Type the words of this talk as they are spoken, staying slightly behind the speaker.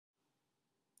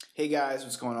Hey guys,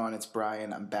 what's going on? It's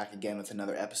Brian. I'm back again with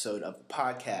another episode of the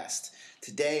podcast.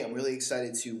 Today, I'm really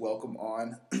excited to welcome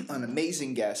on an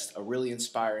amazing guest, a really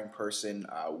inspiring person,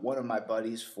 one of my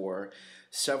buddies for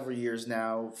several years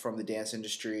now from the dance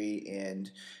industry and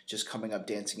just coming up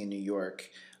dancing in New York.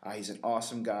 He's an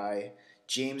awesome guy.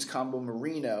 James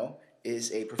Marino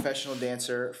is a professional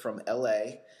dancer from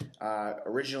LA,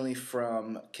 originally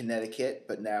from Connecticut,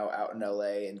 but now out in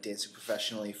LA and dancing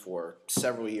professionally for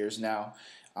several years now.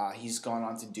 He's gone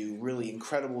on to do really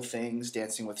incredible things,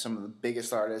 dancing with some of the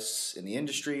biggest artists in the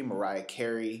industry, Mariah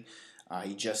Carey.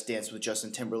 He just danced with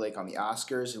Justin Timberlake on the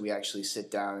Oscars, and we actually sit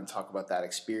down and talk about that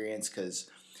experience because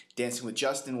dancing with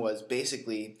Justin was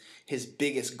basically his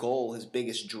biggest goal, his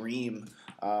biggest dream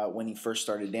when he first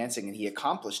started dancing, and he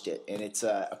accomplished it. And it's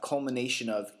a culmination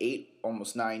of 8,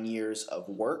 almost 9 years of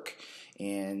work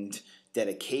and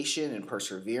dedication and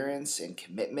perseverance and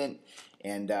commitment.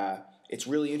 And it's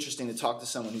really interesting to talk to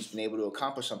someone who's been able to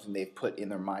accomplish something they've put in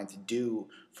their mind to do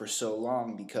for so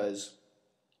long, because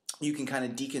you can kind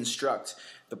of deconstruct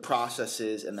the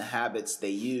processes and the habits they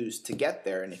use to get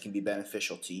there, and it can be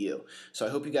beneficial to you. So I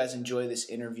hope you guys enjoy this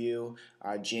interview.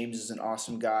 James is an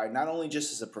awesome guy, not only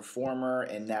just as a performer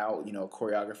and now, a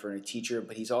choreographer and a teacher,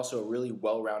 but he's also a really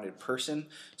well-rounded person,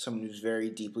 someone who's very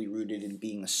deeply rooted in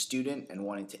being a student and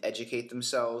wanting to educate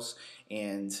themselves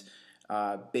and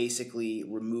basically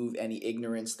remove any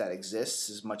ignorance that exists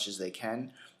as much as they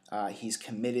can. He's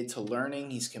committed to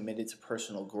learning, he's committed to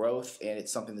personal growth, and it's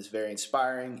something that's very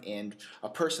inspiring, and a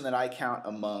person that I count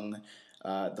among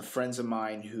the friends of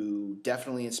mine who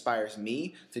definitely inspires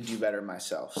me to do better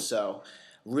myself. So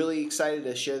really excited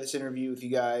to share this interview with you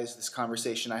guys, this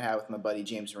conversation I had with my buddy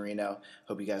James Marino.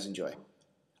 Hope you guys enjoy.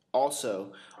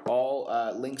 Also, all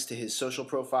links to his social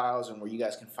profiles and where you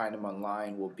guys can find him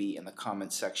online will be in the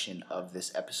comments section of this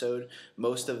episode.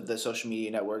 Most of the social media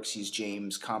networks use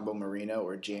James Marino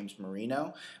or James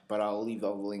Marino, but I'll leave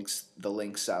all the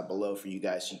links below for you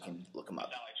guys so you can look him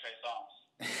up.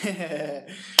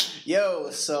 Yo,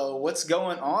 so what's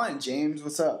going on, James?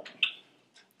 What's up?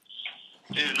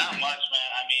 Dude, not much, man.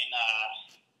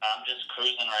 I'm just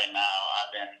cruising right now. I've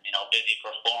been, busy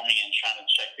performing and trying to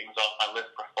check things off my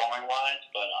list performing-wise,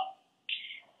 but,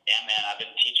 yeah, man, I've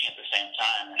been teaching at the same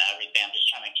time and everything. I'm just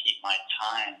trying to keep my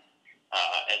time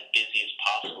as busy as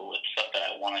possible with stuff that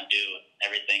I want to do,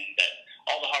 everything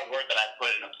all the hard work that I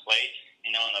put into place,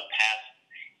 in the past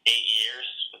 8 years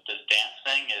with this dance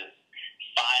thing is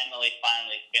finally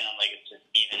feeling like it's just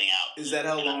evening out. Is that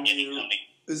how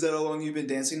long you've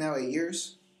been dancing now, 8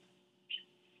 years?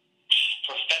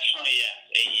 Professionally, yes,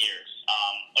 8 years.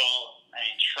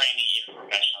 Training even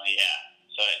professionally, yeah.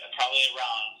 So probably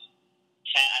around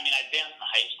 10. I danced in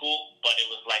high school, but it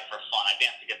was like for fun. I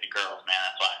danced to get the girls, man.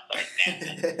 That's why I started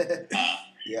dancing.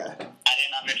 Yeah. I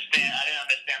didn't understand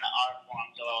the art form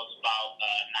until I was about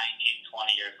 19,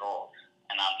 20 years old,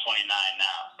 and I'm 29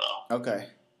 now. So. Okay.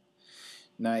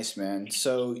 Nice, man.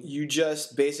 So you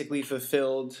just basically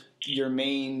fulfilled your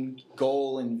main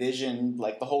goal and vision,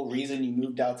 like the whole reason you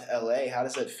moved out to LA. How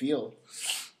does that feel?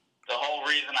 The whole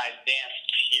reason I danced,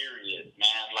 period, man.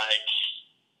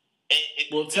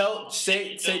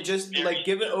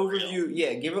 Give an overview.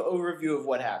 Yeah, give an overview of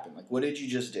what happened. Like, what did you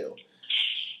just do?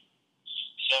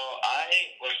 So I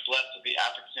was blessed with the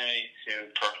opportunity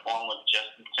to perform with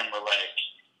Justin Timberlake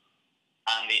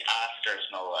on the Oscars,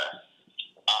 no less.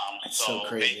 That's so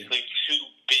crazy. Basically, two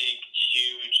big,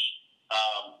 huge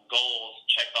goals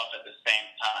checked off at the same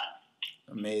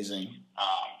time. Amazing.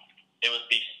 It was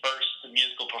the first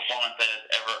musical performance that has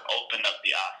ever opened up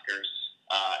the Oscars,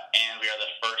 and we are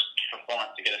the first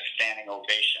performance to get a standing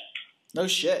ovation. No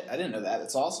shit. I didn't know that.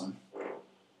 It's awesome.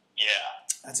 Yeah.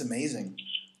 That's amazing.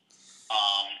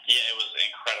 Yeah, it was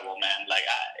incredible, man.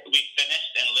 We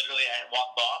finished, and literally I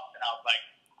walked off, and I was like,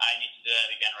 I need to do that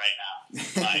again right now.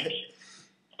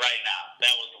 Right now.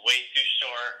 That was way too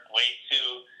short, way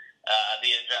too, I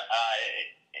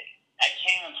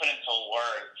can't even put into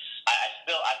words.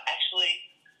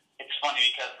 It's funny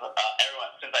because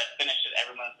everyone, since I finished it,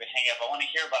 everyone's been hanging up. I want to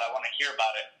hear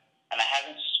about it. And I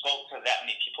haven't spoke to that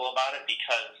many people about it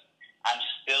because I'm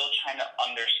still trying to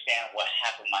understand what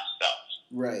happened myself.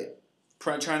 Right.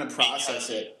 Trying to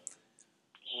process it.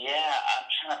 Yeah, I'm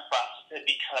trying to process it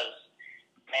because,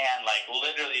 man,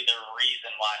 literally the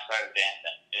reason why I started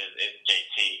dancing is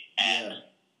JT. And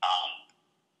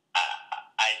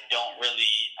I don't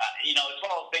really, it's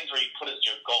one of those things where you put as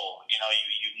your goal.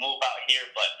 You move out here,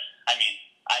 but,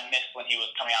 I missed when he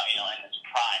was coming out, in his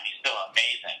prime. He's still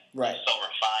amazing. Right. He's so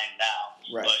refined now.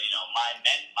 Right. But,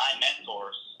 my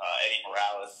mentors, Eddie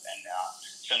Morales and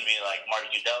soon to be Marty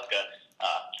Kudelka,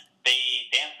 they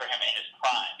danced for him in his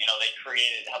prime. They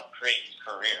helped create his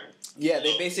career. Yeah,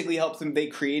 they basically helped him. They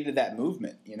created that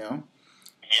movement, Yeah,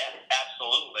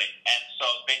 absolutely. And so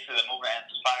basically the movement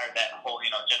inspired that whole,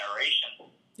 generation.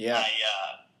 Yeah.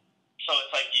 So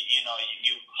it's like,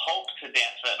 you hope to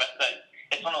dance, but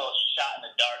it's one of those shot in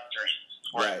the dark dreams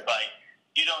where Right. it's like,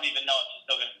 you don't even know if you're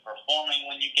still going to be performing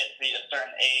when you get to a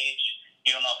certain age.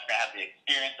 You don't know if you're going to have the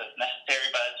experience that's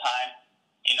necessary by the time,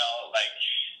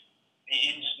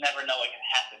 you just never know what can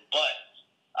happen. But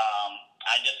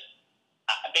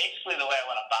basically the way I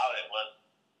went about it was,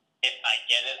 if I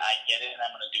get it, and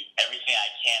I'm going to do everything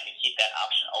I can to keep that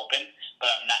option open,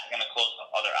 but I'm not going to close the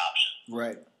other options.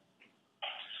 Right.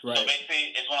 So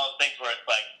basically, it's one of those things where it's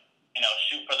like,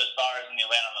 shoot for the stars and you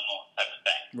land on the moon type of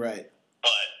thing. Right.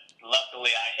 But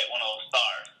luckily, I hit one of those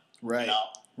stars. Right.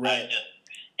 I Right. just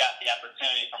got the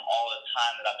opportunity from all the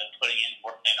time that I've been putting in,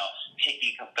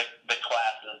 taking the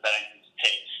classes that I need to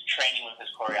take, training with his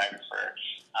choreographer,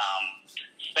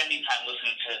 spending time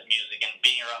listening to his music and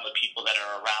being around the people that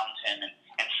are around him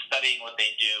and studying what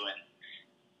they do. And,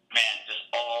 man, just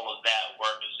all of that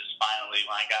work was just finally,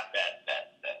 when I got that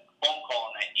phone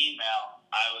call and that email,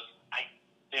 I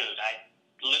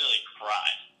literally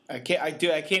cried. I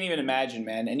can't even imagine,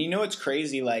 man. And it's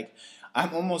crazy, like,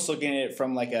 I'm almost looking at it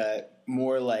from like a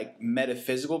more like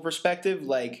metaphysical perspective.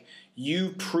 Like,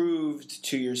 you proved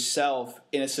to yourself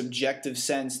in a subjective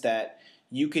sense that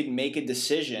you could make a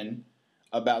decision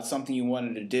about something you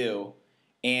wanted to do,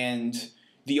 and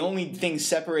the only thing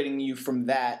separating you from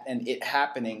that and it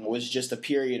happening was just a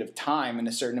period of time and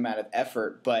a certain amount of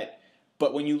effort. But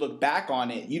when you look back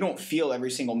on it, you don't feel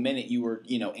every single minute you were,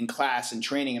 in class and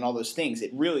training and all those things.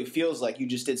 It really feels like you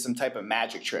just did some type of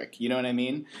magic trick. You know what I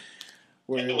mean?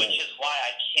 Which is why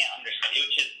I can't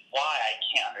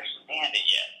understand it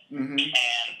yet. Mm-hmm.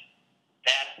 And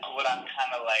that's what I'm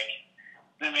kind of like.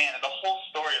 Man, the whole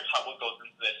story of what goes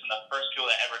into this, and the first people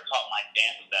that ever taught my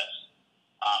dance steps,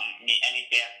 any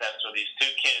dance steps, were these two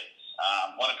kids.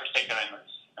 One in particular,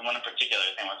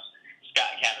 his name was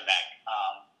Scott Cavaback,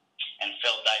 and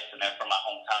Phil Dyson. They're from my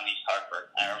hometown, East Hartford.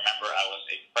 I remember I was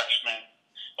a freshman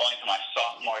going to my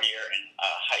sophomore year in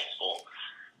high school,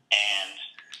 and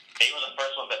they were the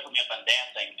first ones that put me up on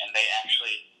dancing, and they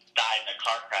actually died in a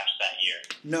car crash that year.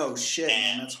 No shit,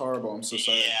 man. That's horrible. I'm so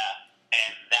sorry. Yeah,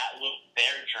 and that was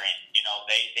their dream.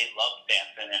 They loved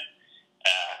dancing, and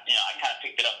I kind of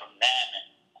picked it up from them. And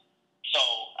so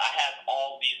I have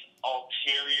all these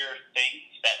ulterior things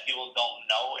that people don't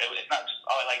know. It's not just,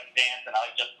 I like dance and I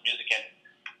like just music, and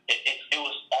it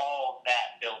was all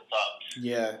that built up.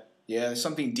 Yeah, there's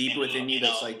something deep within you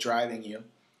that's like driving you.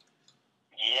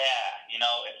 Yeah,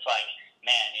 it's like,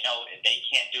 man, they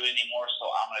can't do it anymore, so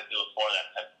I'm going to do it for them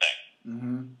type of thing.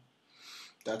 Mm-hmm.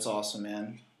 That's awesome,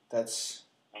 man.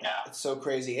 It's so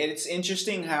crazy. And it's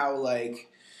interesting how, like,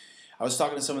 I was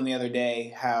talking to someone the other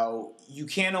day, how you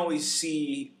can't always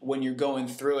see when you're going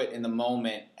through it in the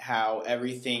moment how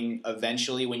everything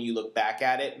eventually, when you look back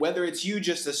at it, whether it's you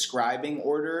just ascribing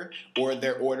order or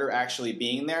their order actually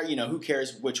being there, who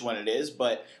cares which one it is.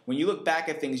 But when you look back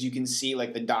at things, you can see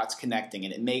like the dots connecting,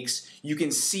 and you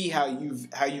can see how you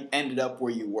ended up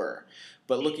where you were.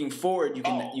 But looking forward,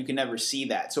 you can never see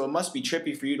that. So it must be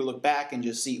trippy for you to look back and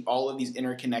just see all of these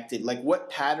interconnected. Like, what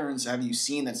patterns have you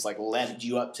seen that's like led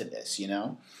you up to this?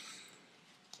 Well,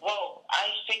 I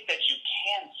think that you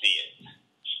can see it.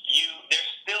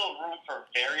 There's still room for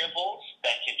variables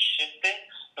that can shift it,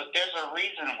 but there's a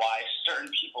reason why certain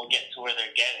people get to where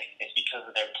they're getting. It's because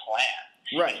of their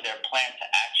plan. Right. It's their plan to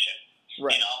action.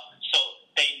 Right. So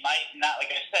they might not,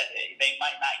 like I said, they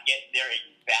might not get their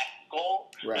exact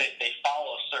goal, right. but if they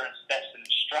follow certain steps and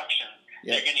instructions,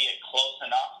 yep. they're going to get close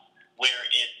enough where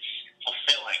it's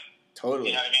fulfilling. Totally.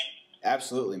 You know what I mean?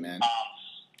 Absolutely, man.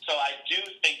 So I do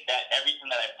think that everything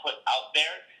that I put out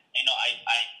there,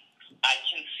 I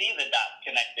can see the dots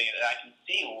connecting, and I can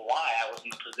see why I was in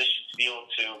the position to be able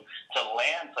to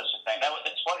land such a thing.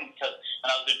 It's funny because when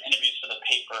I was doing interviews for the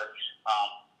paper,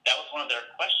 that was one of their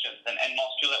questions, and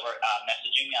most people that were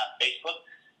messaging me on Facebook,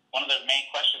 one of their main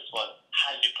questions was, how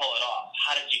did you pull it off?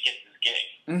 How did you get this gig?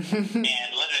 And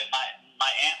literally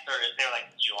my answer is, they're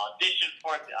like, did you audition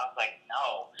for it? I was like,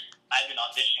 no, I've been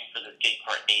auditioning for this gig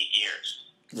for 8 years.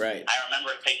 Right. I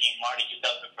remember taking Marty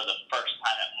Kudowska for the first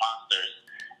time at Monsters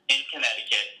in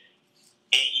Connecticut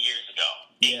 8 years ago,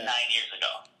 9 years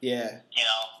ago. Yeah.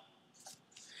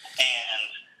 And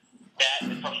that,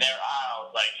 from there on, I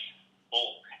was like,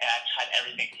 oh. And I tried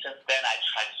everything since then. I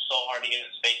tried so hard to get in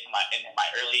space in my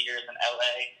early years in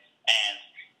LA, and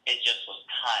it just was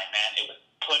time, man. It was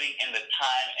putting in the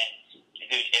time, and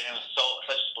it was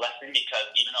such a blessing because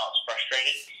even though I was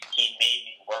frustrated, he made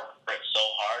me work for it so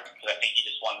hard because I think he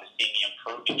just wanted to see me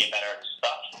improve and get better at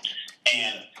stuff.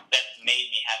 And that's made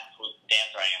me have the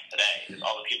dancer I am today. Is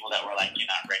all the people that were like, "You're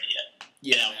not ready yet."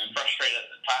 Yeah, I was frustrated at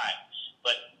the time,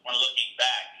 but when looking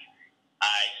back,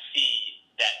 I see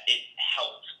that it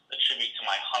helped attribute to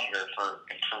my hunger for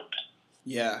improvement.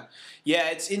 Yeah,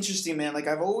 it's interesting, man. Like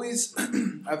I've always,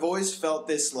 I've always felt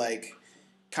this like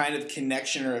kind of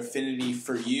connection or affinity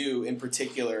for you in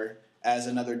particular as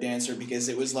another dancer, because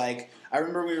it was like I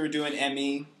remember we were doing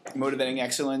ME, Motivating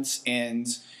Excellence, and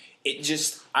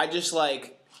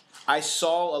I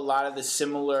saw a lot of the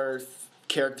similar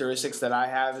characteristics that I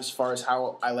have as far as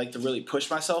how I like to really push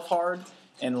myself hard,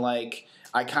 and like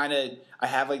I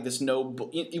have like this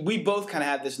we both kind of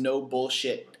have this no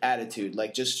bullshit attitude.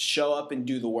 Like just show up and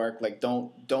do the work. Like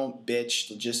don't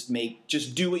bitch.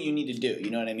 Just do what you need to do. You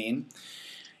know what I mean?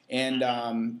 And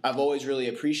I've always really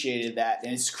appreciated that.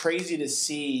 And it's crazy to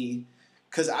see,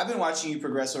 because I've been watching you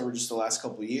progress over just the last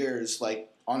couple of years, like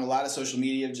on a lot of social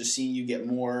media, just seeing you get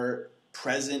more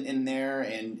present in there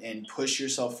and push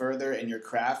yourself further in your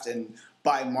craft. And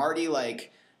by Marty,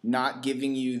 like, not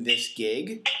giving you this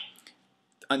gig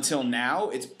until now,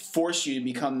 it's forced you to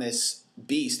become this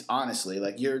beast, honestly.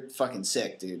 Like, you're fucking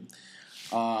sick, dude.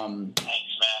 Thanks, man.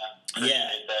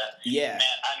 Appreciate that. Yeah. Man,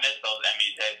 I miss those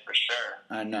ME days for sure.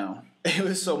 I know. It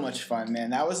was so much fun, man.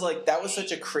 That was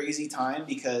such a crazy time,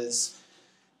 because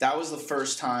that was the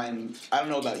first time, I don't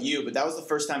know about you, but that was the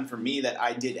first time for me that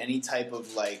I did any type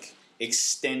of, like,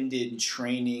 extended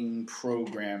training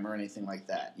program or anything like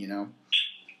that, you know?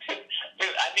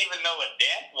 Dude, I didn't even know what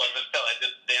dance was until I did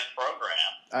the dance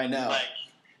program. I know. Like,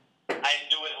 I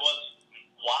knew it was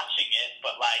watching it,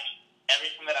 but, like,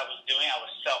 everything that I was doing, I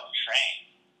was self-trained.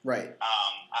 Right.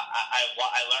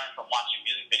 I learned from watching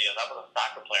music videos. I was a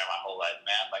soccer player my whole life,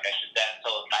 man. Like, I did that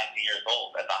until I was 19 years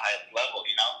old at the highest level,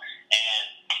 you know? And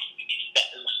that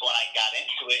was when I got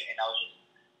into it, and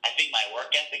I think my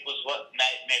work ethic was what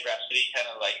made Rhapsody kind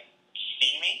of, like,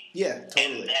 see me. Yeah,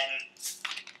 totally. And then,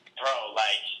 bro,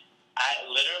 like, I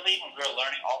literally, when we were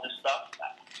learning all this stuff,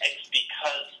 it's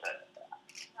because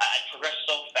I progressed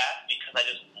so fast because I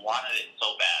just wanted it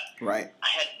so bad. Right. I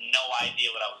had no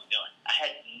idea what I was doing. I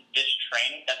had this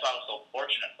training. That's why I was so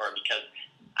fortunate for it, because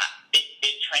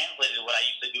it translated what I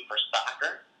used to do for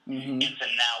soccer into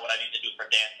now what I need to do for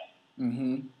dancing.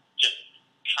 Mm-hmm. Just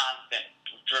constant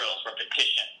drills,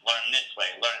 repetition, learn this way,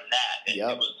 learn that.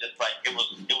 It was just like it was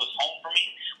home for me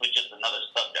with just another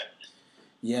subject.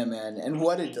 Yeah, man. And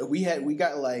we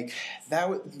got like that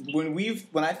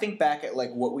when I think back at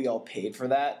like what we all paid for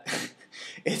that,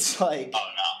 it's like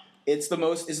it's the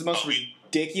most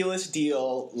ridiculous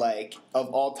deal like of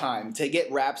all time to get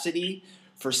Rhapsody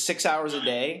for 6 hours a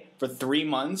day for 3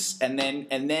 months, and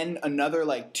then another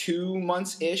like 2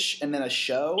 months ish, and then a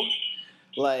show.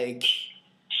 Like,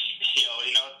 you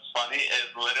know what's funny is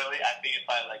literally I think if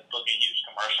I like book a huge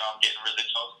commercial, I'm getting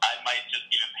residuals. I might just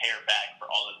even pay her back for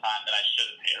all the time that I should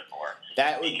have paid her for.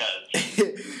 That would, because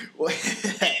it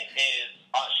is.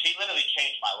 She literally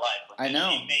changed my life. I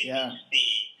know. She made me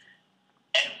see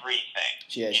everything.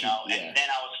 Yeah, and then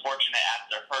I was fortunate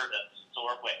after her to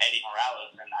work with Eddie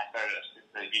Morales, and I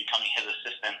started becoming his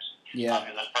assistant. Yeah.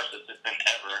 His first assistant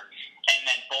ever. And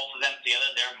then both of them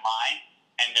together, their mind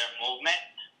and their movement,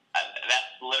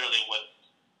 that's literally what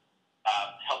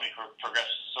helped me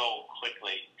progress so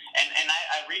quickly. And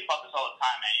I read about this all the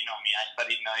time, man. You know me. I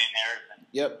studied millionaires and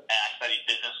I studied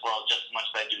business world just as much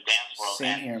as I do dance world.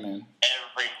 Same here, man.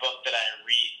 Every book that I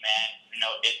read, man, you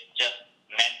know, it's just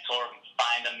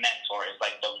find a mentor. It's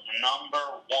like the number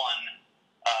one,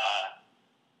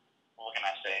 what can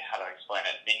I say? How do I explain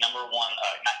it? The number one,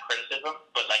 not criticism,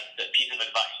 but like the piece of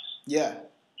advice. Yeah.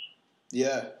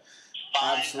 Yeah.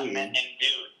 Find Absolutely. And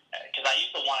dude, because I used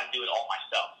to want to do it all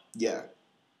myself. Yeah.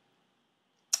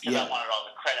 Because I wanted all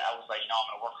the credit. I was like, I'm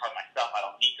going to work hard myself. I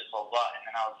don't need this, blah, blah. And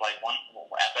then I was like,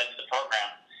 after I did the program,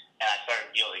 and I started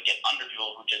to be able to get under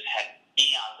people who just had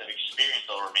eons of experience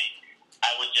over me,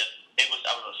 I was a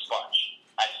sponge.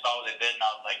 I saw what they did, and I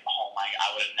was like, oh my,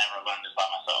 I would have never learned this by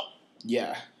myself.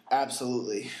 Yeah,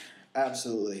 absolutely.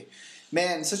 Absolutely.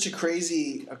 Man, such a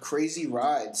crazy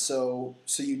ride. So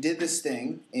you did this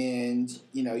thing, and,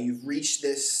 you've reached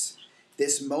this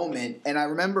moment. And I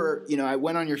remember, I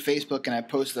went on your Facebook and I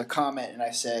posted a comment and I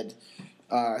said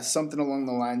something along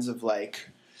the lines of like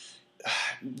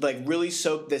really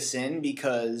soak this in,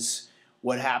 because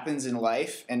what happens in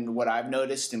life and what I've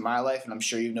noticed in my life, and I'm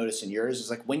sure you've noticed in yours, is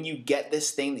like when you get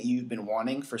this thing that you've been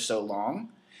wanting for so long,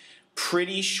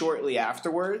 pretty shortly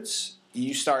afterwards,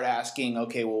 you start asking,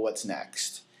 okay, well, what's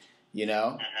next?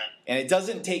 And it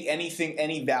doesn't take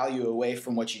any value away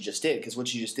from what you just did, because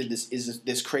what you just did is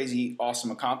this crazy,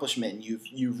 awesome accomplishment, and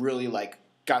you've really like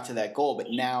got to that goal.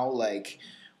 But now, like,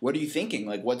 what are you thinking?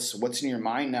 Like, what's in your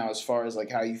mind now as far as,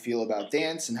 like, how you feel about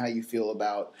dance and how you feel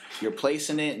about your place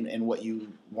in it and what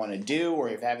you want to do? Or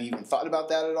have you even thought about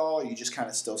that at all? Are you just kind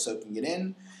of still soaking it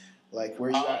in? Like, where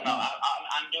are you at No, now?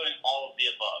 I'm doing all of the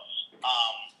above.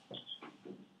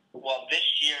 Well, this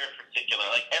year in particular,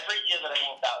 like every year that I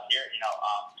moved out here,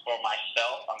 for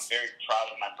myself, I'm very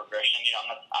proud of my progression. I'm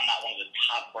not one of the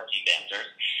top working dancers,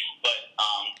 but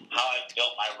how I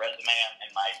built my resume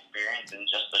and my experience in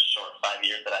just the short 5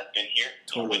 years that I've been here,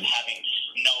 Totally. with having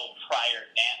no prior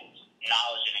dance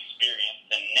knowledge and experience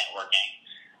and networking,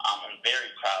 I'm very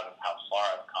proud of how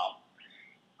far I've come.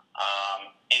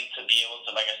 And to be able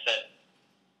to, like I said,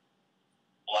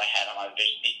 I had on my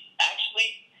vision.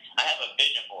 Actually, I have a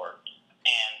vision board,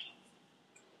 and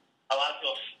a lot of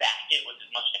people stack it with as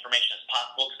much information as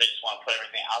possible because they just want to put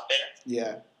everything out there.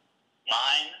 Yeah.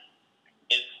 Mine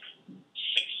is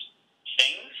 6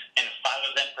 things, and 5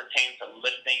 of them pertain to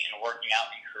lifting and working out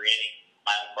and creating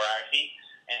my own variety.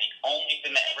 And the only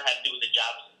thing that ever had to do with the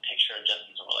job was a picture of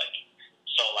Justin Timberlake.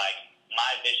 So, like,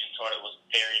 my vision toward it was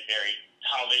very, very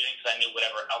tunnel vision because I knew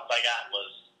whatever else I got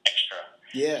was extra.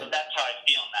 Yeah. So that's how I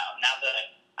feel now. Now that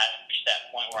I've reached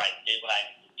that point where I did what I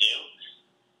need to do,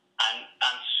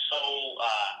 I'm so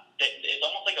it's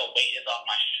almost like a weight is off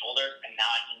my shoulders, and now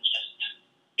I can just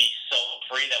be so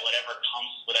free that whatever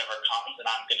comes, and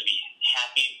I'm going to be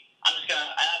happy.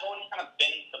 I've always kind of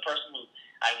been the person who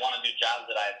I want to do jobs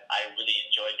that I really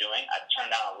enjoy doing. I've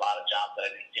turned down a lot of jobs that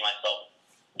I didn't see myself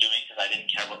doing because I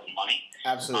didn't care about the money.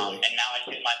 Absolutely. And now I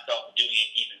see myself doing it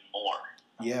even more.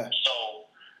 Yeah. So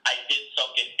I did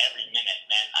soak in every minute,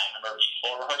 man. I remember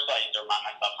before rehearsal, I used to remind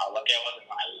myself how lucky I was, and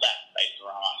when I left, I used to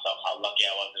remind myself how lucky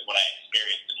I was and what I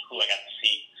experienced and who I got to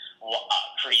see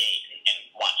create and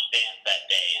watch dance that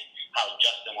day, and how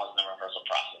Justin was in the rehearsal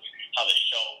process, how the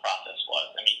show process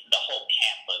was. I mean, the whole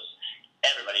camp was,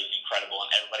 everybody's incredible, and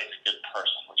everybody's a good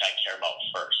person, which I care about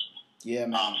first. Yeah,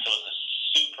 man. So it was a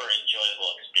super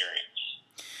enjoyable experience.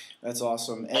 That's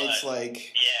awesome. And it's like...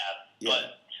 Yeah,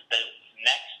 but the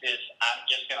next is I'm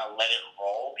just going to let it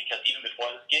roll, because even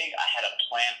before this gig, I had a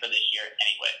plan for this year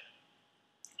anyway.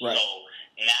 Right. So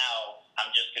now I'm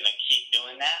just going to keep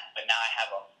doing that, but now I have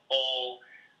a full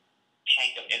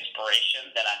tank of inspiration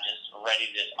that I'm just ready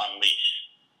to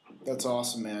unleash. That's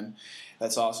awesome, man.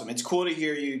 That's awesome. It's cool to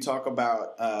hear you talk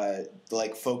about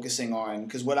like focusing on,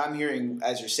 because what I'm hearing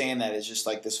as you're saying that is just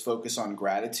like this focus on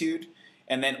gratitude,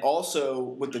 and then also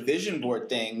with the vision board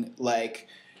thing, like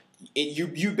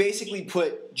you basically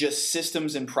put just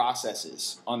systems and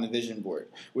processes on the vision board,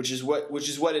 which is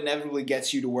what inevitably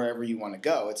gets you to wherever you want to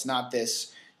go. It's not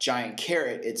this giant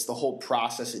carrot; it's the whole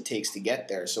process it takes to get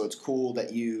there. So it's cool that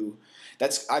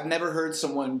I've never heard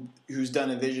someone who's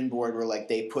done a vision board where like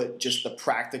they put just the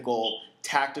practical,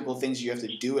 tactical things you have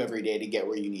to do every day to get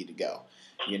where you need to go.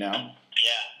 You know?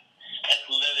 Yeah, that's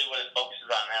literally what it focuses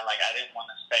on, man. Like, I didn't want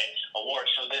to say award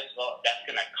show this, well, that's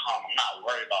gonna come. I'm not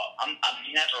worried about. I'm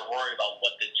never worried about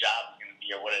what the job is gonna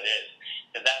be or what it is,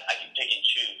 because that I can pick and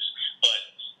choose. But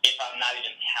if I'm not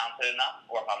even talented enough,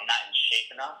 or if I'm not in shape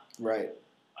enough, right,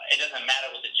 it doesn't matter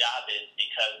what the job is,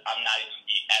 because I'm not even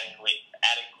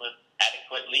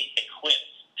adequately equipped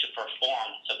to perform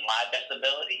to my best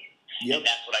ability. Yep. And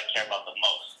that's what I care about the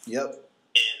most. Yep.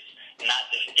 Is not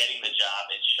just getting the job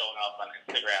and showing up on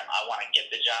Instagram. I want to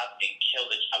get the job and kill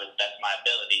the job as best my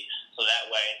ability, so that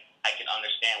way I can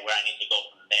understand where I need to go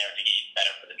from there to get even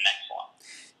better for the next one.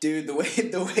 Dude,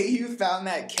 the way you found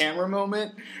that camera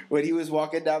moment when he was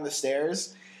walking down the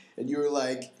stairs and you were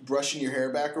like brushing your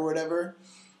hair back or whatever.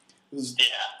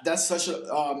 That's such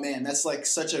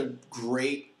a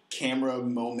great camera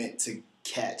moment to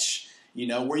catch. You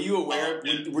know, were you aware?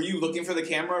 Were you looking for the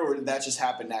camera, or did that just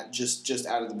happen just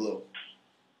out of the blue?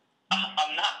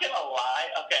 I'm not gonna lie.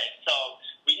 Okay, so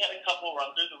we had a couple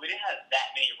run-throughs, but we didn't have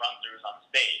that many run-throughs on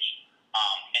stage.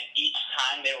 And each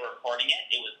time they were recording it,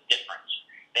 it was different.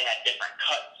 They had different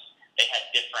cuts. They had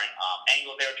different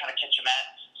angles they were trying to catch them at.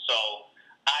 So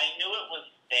I knew it was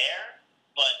there,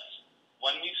 but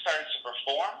when we started to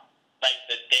perform, like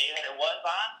the day that it was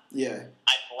on,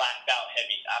 I blacked out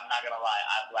heavy. I'm not gonna lie,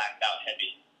 I blacked out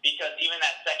heavy, because even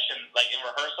that section, like in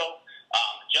rehearsal,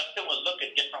 Justin would look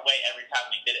a different way every time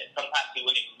we did it. Sometimes he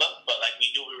wouldn't even look, but like we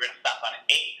knew we were gonna stop on an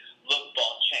 8, look,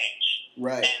 ball, change.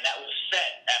 Right. And that was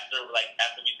set after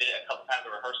we did it a couple times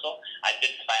in rehearsal. I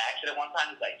did it by accident one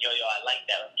time. He's like, yo, I like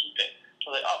that. Let's keep it. So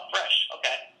I was like, oh, fresh,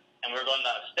 okay. And we were going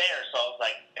down the stairs, so I was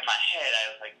like, in my head, I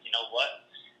was like, you know what?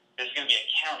 There's going to be a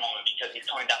camera moment, because he's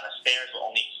coming down the stairs with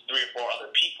only 3 or 4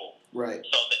 other people. Right.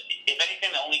 So if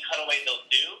anything, the only cutaway they'll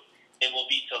do it will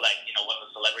be to like one of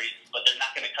the celebrities, but they're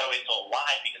not going to cut away to a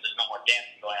live because there's no more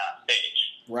dancing going on stage.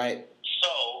 Right.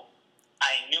 So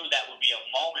I knew that would be a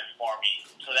moment for me.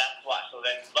 So that's why. So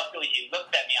then, luckily, he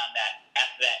looked at me on that.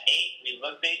 After that 8, we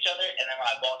looked at each other, and then when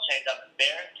I ball changed up and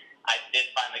there, I did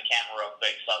find the camera real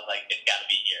quick. So I was like, it's got to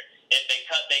be here. If they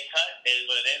cut, they cut. It is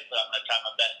what it is. So I'm gonna try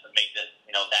my best to make this,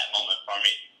 that moment for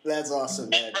me. That's awesome,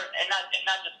 man. And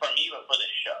not just for me, but for the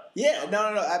show. Yeah,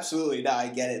 no, absolutely. No, I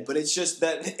get it. But it's just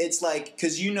that it's like,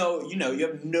 because you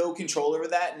have no control over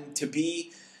that, and to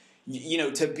be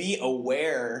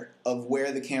aware of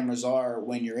where the cameras are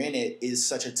when you're in it is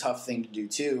such a tough thing to do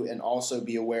too, and also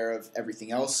be aware of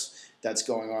everything else that's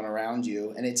going on around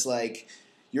you. And it's like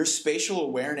your spatial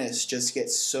awareness just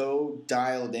gets so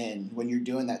dialed in when you're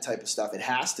doing that type of stuff. It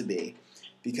has to be,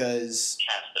 because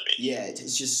yeah,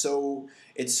 it's just so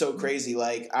crazy.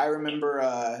 Like I remember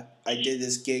I did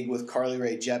this gig with Carly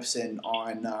Rae Jepsen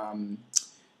on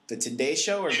the Today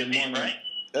Show or Good Morning. Right?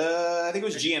 I think it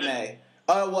was GMA.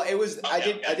 Well, it was.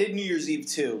 Okay, I did New Year's Eve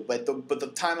too, but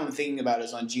the time I'm thinking about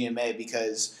is on GMA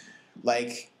because,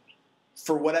 like,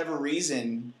 for whatever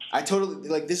reason, I totally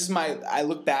this is I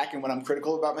look back and when I'm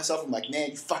critical about myself, I'm like,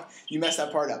 man, you messed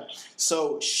that part up.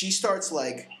 So she starts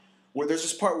where there's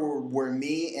this part where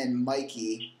me and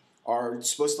Mikey are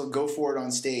supposed to go forward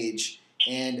on stage.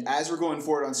 And as we're going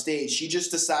forward on stage, she just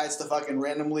decides to fucking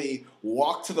randomly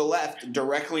walk to the left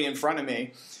directly in front of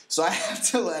me. So I have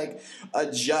to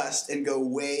adjust and go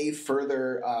way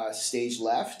further stage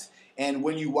left. And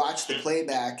when you watch the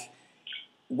playback,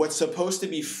 what's supposed to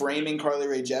be framing Carly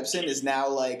Rae Jepsen is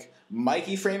now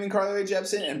Mikey framing Carly Rae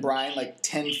Jepsen and Brian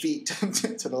 10 feet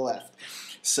to the left.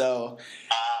 So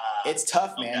it's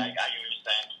tough, man. Okay, I got you what you're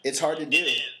saying. It's hard to do. It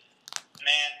is,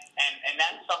 man. And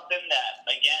that's something that,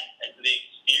 again, it's the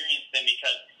experience thing,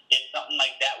 because if something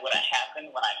like that would have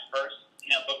happened when I first,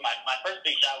 but my first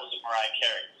big job was with Mariah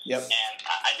Carey. Yep. And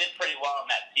I did pretty well on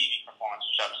that TV performance,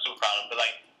 which I'm super proud of. But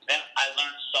then I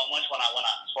learned so much when I went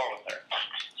on tour with her.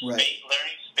 Right.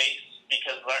 Learning space,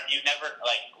 because you never,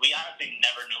 we honestly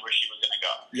never knew where she was going to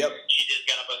go. Yep. She just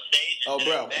got up on stage and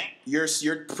did her thing.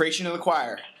 You're preaching to the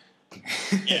choir.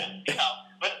 Yeah,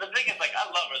 But the thing is, I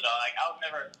love her though.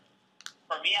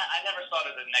 For me, I never saw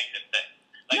it as a negative thing.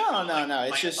 No.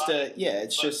 It's just,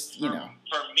 it's just,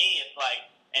 For me, it's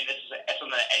and this is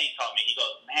something that Eddie taught me. He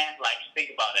goes, man,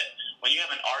 think about it. When you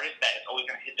have an artist that is always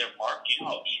going to hit their mark, you know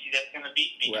how easy that's going to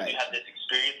be, because you have this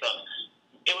experience of,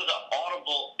 it was an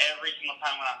audible every single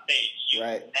time when on stage. You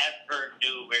never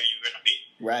knew where you were going to be.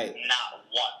 Right. Not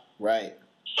one. Right.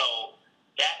 So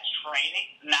that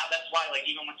training, now that's why,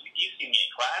 even when you see me in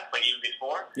class, even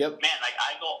before, man,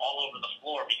 I go all over the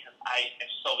floor because I am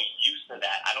so used to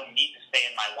that. I don't need to stay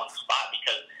in my one spot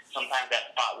because sometimes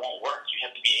that spot won't work. You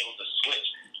have to be able to switch.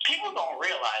 People don't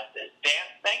realize this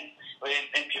dance thing,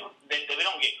 and people, they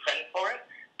don't get credit for it,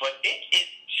 but it is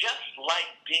just like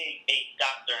being a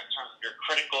doctor in terms of your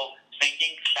critical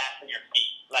thinking, fast on your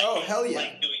feet. Hell yeah.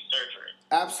 Like doing surgery.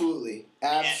 Absolutely.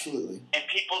 And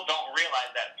people don't realize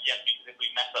that yet, because if we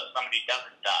mess up, somebody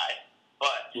doesn't die.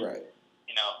 But, there's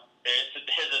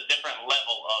a different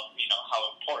level of,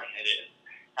 how important it is.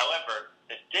 However,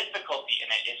 the difficulty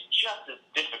in it is just as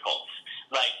difficult.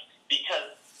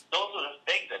 Because those are the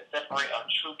things that separate a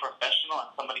true professional and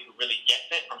somebody who really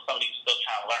gets it from somebody who's still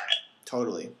trying to learn it.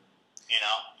 Totally.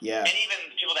 Yeah. And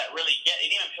even people that really get it,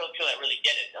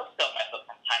 they'll still mess up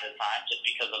from time to time just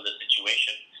because of the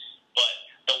situation. But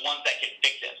the ones that can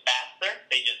fix it faster,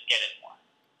 they just get it more.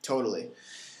 Totally.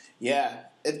 Yeah.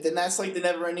 And that's the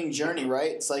never-ending journey,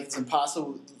 right? It's it's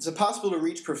impossible to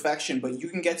reach perfection, but you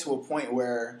can get to a point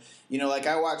where,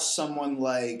 I watch someone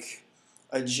like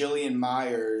a Jillian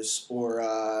Myers or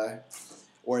a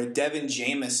Devin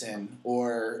Jameson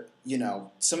or,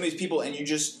 some of these people, and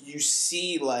you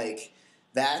see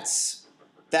that's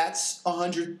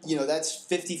 100, that's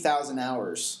 50,000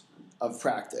 hours of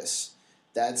practice.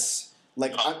 That's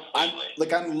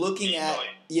I'm looking at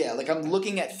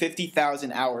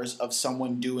 50,000 hours of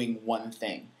someone doing one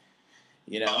thing,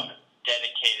 dedicated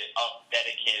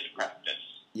practice.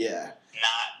 Yeah.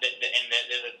 And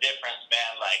there's a difference,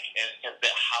 man. Because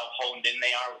how honed in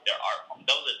they are with their art form.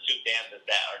 Those are two dances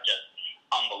that are just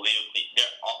unbelievably.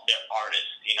 They're artists,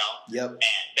 Yep.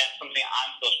 And that's something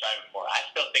I'm still striving for. I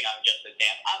still think I'm just a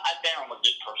dance. I think I'm a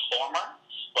good performer,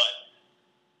 but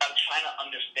I'm trying to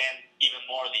understand even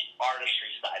more the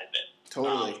artistry side of it.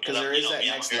 Totally, because there is that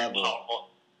next level.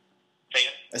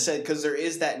 I said because there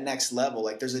is that next level.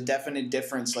 There's a definite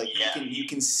difference. You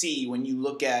can see when you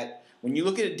look at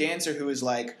a dancer who is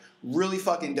really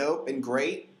fucking dope and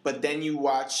great, but then you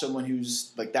watch someone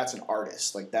who's that's an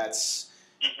artist. That's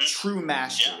true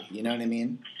mastery. Yeah. You know what I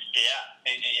mean?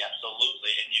 Yeah,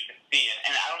 absolutely. And you can see,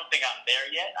 and I don't think I'm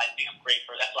there yet. I think I'm great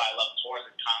for. That's why I love tours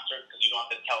and concerts, because you don't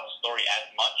have to tell a story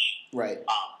as much. Right.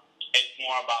 It's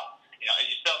more about,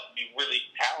 you still have to be really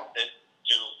talented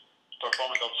to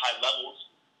perform at those high levels,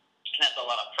 and that's a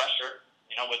lot of pressure.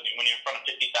 When you're in front of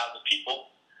 50,000 people.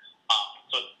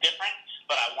 So it's different.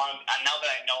 But now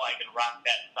that I know I can rock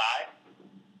that side,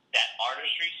 that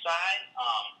artistry side,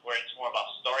 where it's more about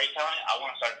storytelling, I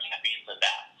want to start tapping into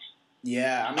that.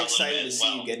 Yeah, I'm excited to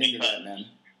see you get into that, man.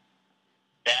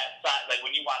 That side, like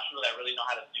when you watch people that really know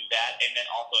how to do that, and then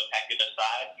also attack the other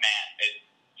side, man,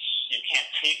 you can't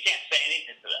say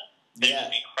anything to them. They're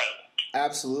just incredible.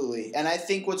 Absolutely. And I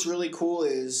think what's really cool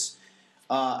is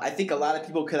I think a lot of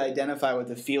people could identify with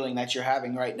the feeling that you're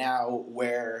having right now,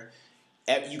 where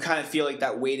you kind of feel like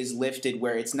that weight is lifted,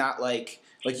 where it's not like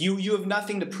you have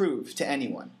nothing to prove to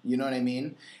anyone. You know what I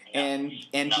mean? And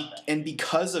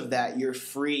because of that, you're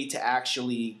free to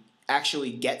actually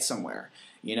get somewhere.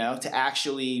 To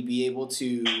actually be able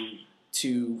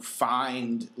to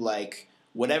find like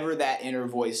whatever that inner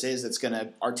voice is that's going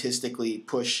to artistically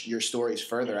push your stories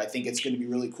further. I think it's going to be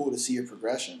really cool to see your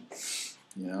progression.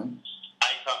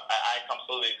 I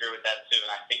completely agree with that too,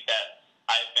 and I think that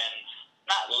I've been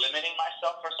not limiting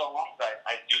myself for so long, but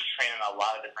I do train in a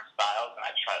lot of different styles, and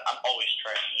I'm always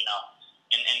training,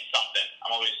 in something.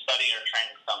 I'm always studying or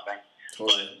training something.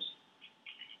 Totally. But,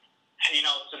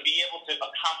 to be able to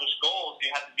accomplish goals, you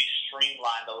have to be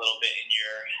streamlined a little bit in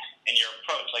your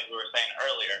approach, like we were saying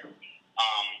earlier.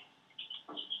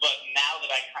 But now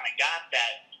that I kind of got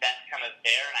that's kind of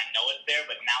there, and I know it's there,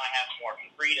 but now I have more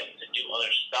freedom to do other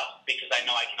stuff because I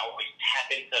know I can always tap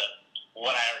into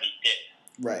what I already did.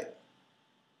 Right.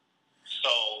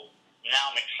 So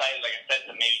now I'm excited, like I said,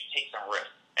 to maybe take some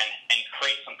risks and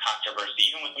create some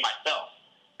controversy, even within myself.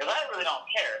 Because I really don't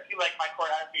care. If you like my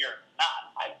choreography or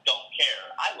not, I don't care.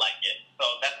 I like it. So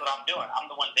that's what I'm doing. I'm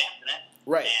the one dancing it.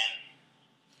 Right. And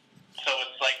so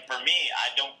it's like, for me,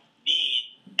 I don't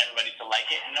need everybody to like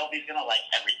it, and nobody's going to like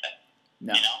everything.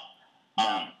 No. No.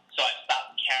 So I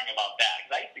stopped caring about that.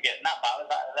 Because I used to get not bothered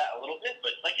by that a little bit,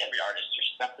 but like every artist, you're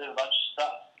sensitive about your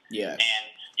stuff. Yeah. And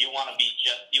you want to be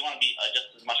just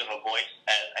as much of a voice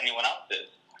as anyone else is.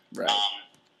 Right.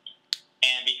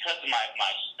 And because of my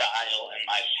style and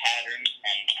my pattern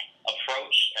and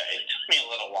approach, it took me a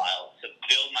little while to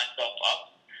build myself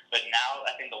up. But now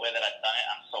I think the way that I've done it,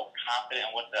 I'm so confident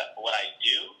in what I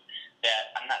do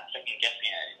that I'm not second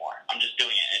guessing it anymore. I'm just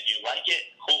doing it. If you like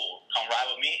it, cool. Come ride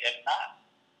with me. If not,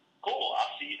 cool.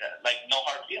 I'll see. Like, no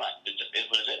hard feelings. It just is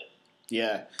what it is.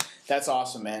 Yeah, that's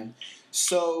awesome, man.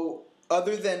 So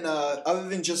other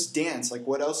than just dance, like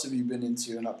what else have you been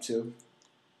into and up to?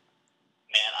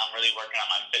 Man, I'm really working on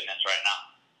my fitness right now.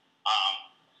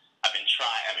 I've been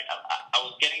trying. I mean, I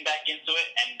was getting back into it,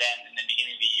 and then in the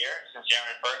beginning of the year, since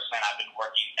January 1st, man, I've been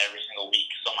working every single week.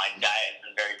 So my diet has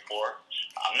been very poor.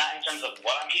 Not in terms of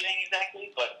what I'm eating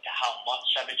exactly, but how much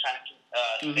I've been trying to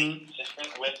stay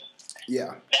consistent with.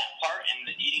 Yeah. That part, and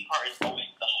the eating part is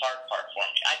always the hard part for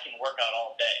me. I can work out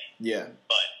all day. Yeah.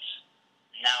 But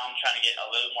now I'm trying to get a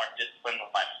little more disciplined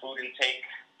with my food intake.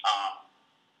 I'm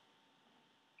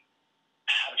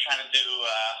trying to do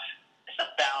it's a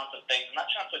balance of things. I'm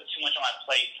not trying to put too much on my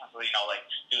plate in terms of, like I was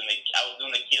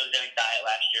doing the ketogenic diet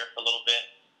last year for a little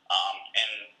bit,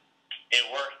 and it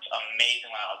worked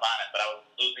amazing when I was on it, but I was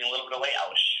losing a little bit of weight.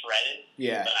 I was shredded.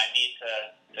 Yeah. But I need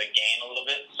to gain a little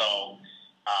bit, so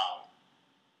I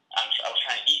was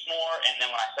trying to eat more, and then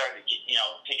when I started to get,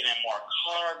 taking in more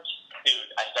carbs,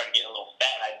 dude, I started getting a little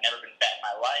fat. I'd never been fat in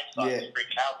my life, so I was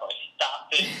freaking out, so I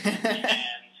stopped it,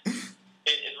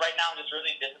 and right now I'm just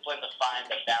really disciplined to find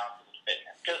the balance of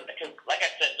fitness. Because, like I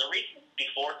said, the reason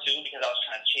before, too, because I was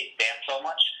trying to chase dance so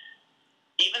much,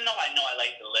 even though I know I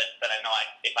like to lift, but I know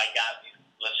if I got,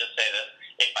 let's just say this,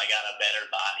 if I got a better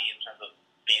body in terms of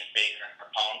being bigger and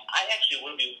components, I actually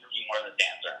would be working more as a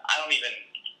dancer. I don't even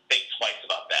think twice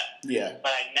about that. Yeah.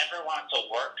 But I never wanted to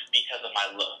work because of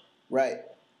my look. Right.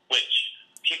 Which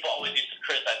people always used to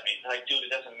criticize me. They're like, dude, it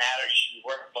doesn't matter. You should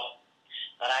work.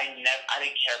 But I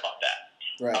didn't care about that.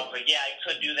 Right. I was like, yeah, I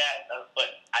could do that,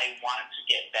 but I wanted to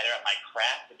get better at my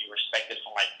craft and be respected for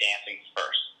my dancing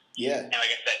first. Yeah. And like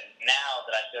I said, now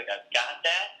that I feel like I've got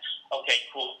that, okay,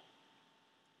 cool.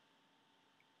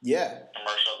 Yeah.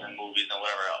 Commercials and movies and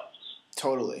whatever else.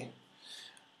 Totally.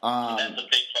 That's a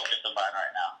big focus of mine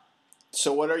right now.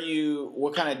 So what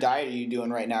kind of diet are you doing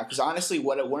right now? Because honestly,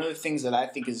 one of the things that I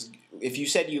think is, if you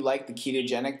said you like the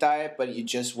ketogenic diet, but you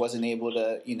just wasn't able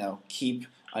to, keep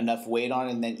enough weight on,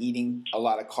 and then eating a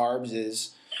lot of carbs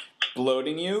is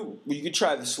bloating you, you could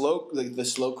try the slow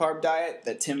carb diet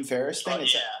that Tim Ferriss thing.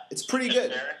 It's pretty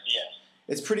good. Ferriss, yes.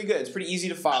 It's pretty good. It's pretty easy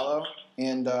to follow,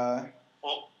 and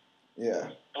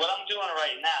yeah. What I'm doing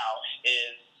right now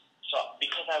is, so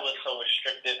because I was so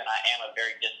restrictive and I am a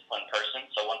very disciplined person,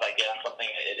 so once I get on something,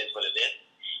 it is what it is.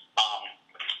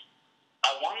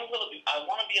 I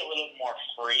want to be a little more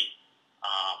free.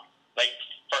 Like,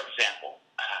 for example,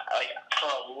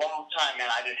 for a long time, man,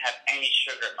 I didn't have any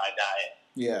sugar in my diet.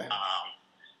 Yeah.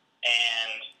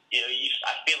 And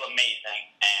I feel amazing,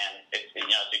 and it's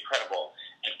incredible.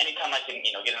 And anytime I can,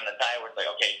 get on a diet where it's like,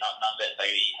 okay, none of this, I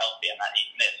gotta eat healthy. I'm not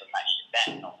eating this. I'm not eating that.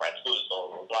 No fried foods,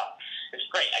 blah blah blah. It's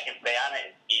great. I can stay on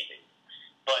it. It's easy.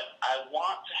 But I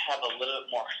want to have a little bit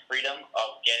more freedom of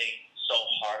getting so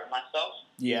hard on myself.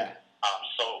 Yeah.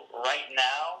 So right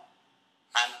now,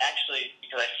 I'm actually,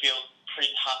 because I feel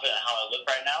pretty confident in how I look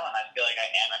right now, and I feel like I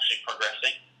am actually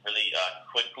progressing really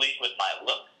quickly with my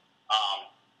look.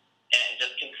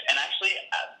 And actually,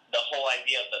 the whole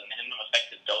idea of the minimum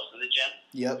effective dose of the gym.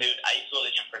 Yep. Dude, I used to go to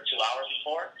the gym for 2 hours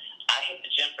before. I hit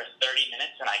the gym for 30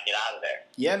 minutes and I get out of there.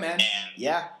 Yeah, man. And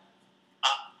yeah.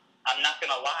 I'm not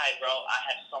gonna lie, bro. I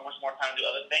have so much more time to do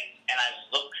other things, and I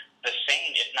look the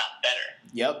same, if not better.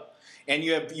 Yep. And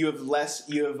you have less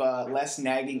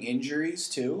nagging injuries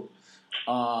too.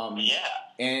 Yeah.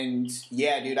 And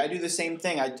yeah, dude, I do the same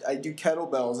thing. I do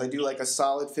kettlebells. I do like a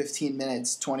solid 15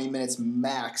 minutes, 20 minutes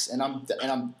max, and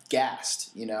I'm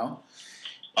gassed, And you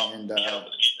do the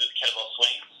kettlebell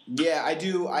swings? Yeah, I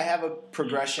do. I have a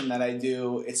progression that I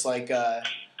do. It's like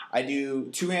I do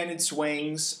two-handed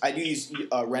swings. I do use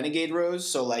renegade rows.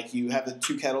 So like you have the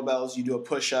two kettlebells. You do a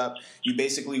push-up. You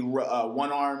basically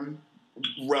one arm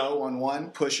row on one,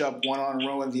 push up, one arm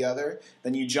row on the other.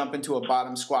 Then you jump into a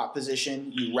bottom squat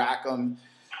position. You rack them,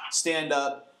 stand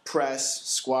up, press,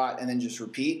 squat, and then just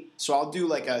repeat. So I'll do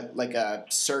like a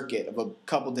circuit of a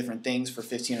couple different things for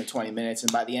 15 or 20 minutes,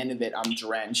 and by the end of it, I'm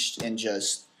drenched and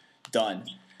just done.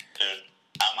 Dude,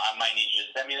 I might need you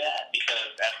to send me that,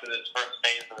 because after this first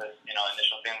phase of this,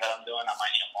 initial thing that I'm doing, I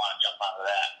might want to jump onto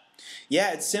that.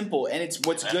 Yeah, it's simple, and it's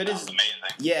what's good is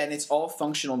amazing. Yeah, and it's all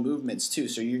functional movements too.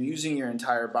 So you're using your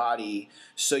entire body,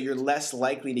 so you're less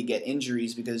likely to get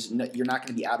injuries because you're not going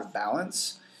to be out of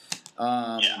balance.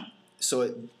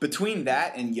 So between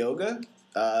that and yoga,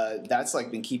 that's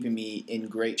like been keeping me in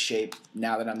great shape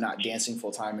now that I'm not dancing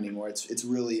full time anymore. It's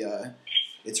really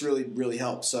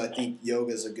helped. So I think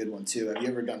yoga is a good one too. Have you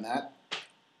ever done that?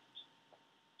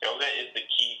 Yoga is the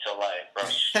key to life, bro.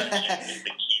 Stretching is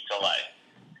the key to life.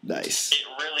 Nice. It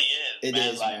really is. It man.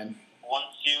 is, man.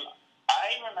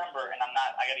 I remember, and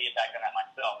I got to get back on that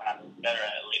myself, and I'm better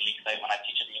at it lately because when I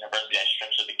teach at the university, I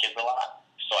stretch with the kids a lot.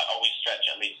 So I always stretch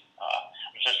at least.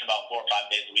 I'm stretching about 4 or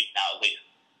 5 days a week now, at least.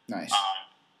 Nice.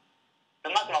 I'm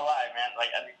not gonna lie, man.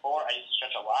 Like before, I used to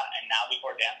stretch a lot, and now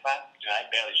before dance class, dude, I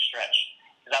barely stretch.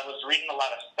 Because I was reading a lot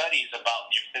of studies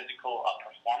about your physical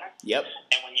performance. Yep.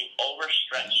 And when you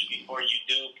overstretch before you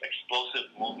do explosive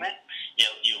movement,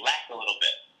 you lack a little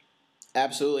bit.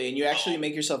 Absolutely, and you actually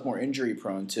make yourself more injury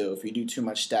prone too if you do too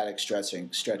much static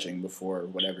stretching before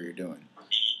whatever you're doing.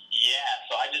 Yeah,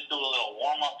 so I just do a little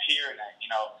warm up here, and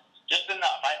just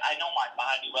enough. I know my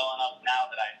body well enough now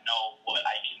that I know what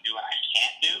I can do and I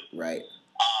can't do. Right.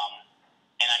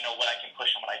 And I know what I can push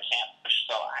and what I can't push.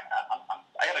 So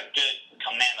I got a good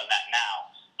command of that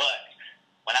now. But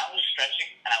when I was stretching,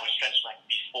 and I would stretch like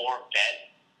before bed,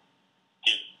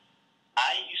 dude,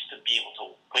 I used to be able to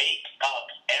wake up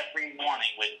every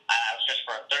morning and I would stretch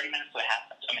for 30 minutes to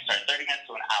 30 minutes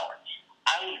to an hour.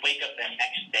 I would wake up the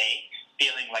next day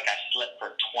feeling like I slept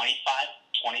for 25,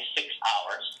 26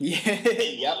 hours. Yeah.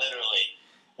 Yep. Literally.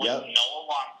 With no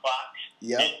alarm clock.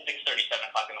 Yep. At 6:30, 7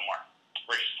 o'clock in the morning.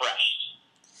 Refreshed.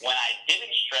 When I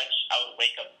didn't stretch, I would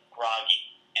wake up groggy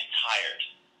and tired.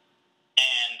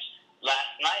 And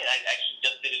last night, I actually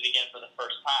just did it again for the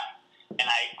first time. And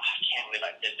I can't believe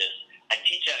I did this. I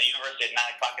teach at a university at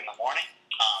 9 o'clock in the morning.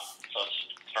 So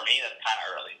for me, that's kind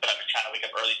of early. But I've been trying to wake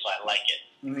up early, so I like it.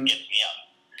 Mm-hmm. It gets me up.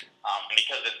 And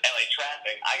because it's LA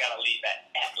traffic, I got to leave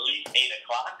at least 8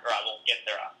 o'clock or I won't get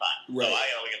there on time. Right. So I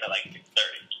got to wake up at like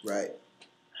 6:30. Right.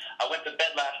 I went to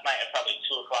bed last night at probably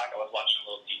 2 o'clock. I was watching a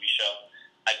little TV show.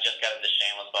 I just got into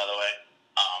Shameless, by the way.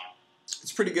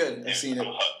 It's pretty good. I've seen it.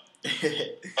 I'm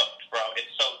hooked, bro.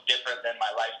 It's so different than my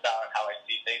lifestyle and how I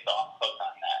see things, so I'm hooked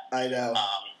on that. I know.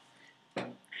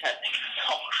 That thing's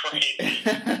so crazy.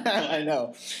 I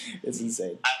know. It's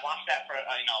insane. I watched that for 1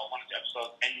 or 2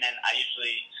 episodes, and then I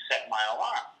usually set my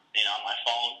alarm, on my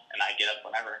phone, and I get up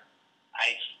whenever.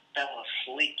 I fell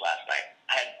asleep last night.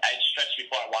 I had stretched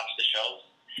before I watched the shows.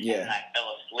 Yeah. And I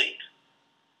fell asleep.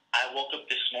 I woke up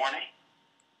this morning,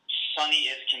 sunny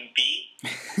as can be,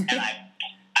 and I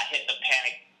hit the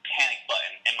panic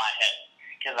button in my head.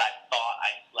 because I thought I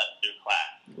slept through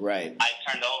class. Right. I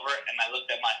turned over and I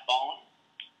looked at my phone,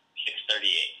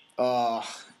 6:38. Oh,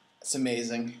 it's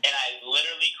amazing. And I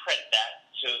literally credit that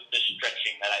to the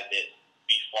stretching that I did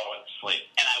before I went to sleep.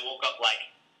 And I woke up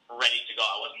like ready to go.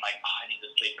 I wasn't like, I need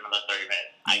to sleep for another 30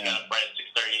 minutes. I got up right at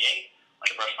 6:38. I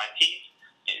brushed my teeth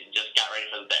and just got ready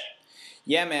for the day.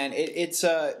 Yeah, man. It's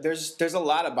there's a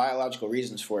lot of biological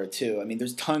reasons for it too. I mean,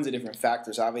 there's tons of different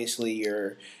factors. Obviously,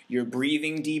 you're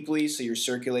breathing deeply, so you're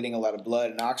circulating a lot of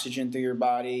blood and oxygen through your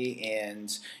body,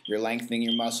 and you're lengthening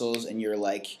your muscles, and you're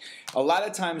like a lot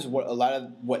of times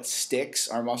what sticks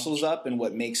our muscles up and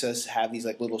what makes us have these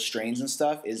like little strains and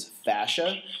stuff is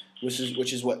fascia, which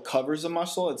is what covers the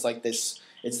muscle. It's like this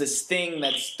thing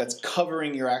that's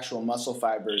covering your actual muscle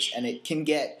fibers, and it can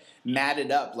get matted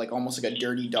up like almost like a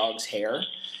dirty dog's hair,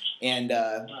 and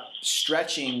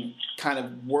stretching kind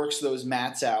of works those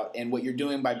mats out. And what you're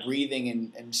doing by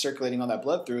breathing and circulating all that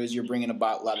blood through is you're bringing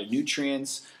about a lot of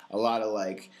nutrients, a lot of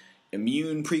like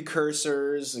immune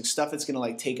precursors, like stuff that's going to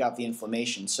like take out the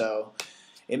inflammation. So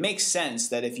it makes sense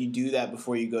that if you do that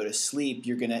before you go to sleep,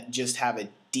 you're going to just have a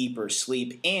deeper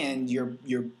sleep, and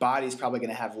your body's probably going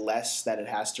to have less that it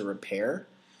has to repair,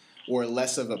 or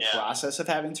less of a process of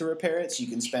having to repair it, so you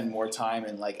can spend more time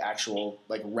in like actual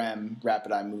like REM,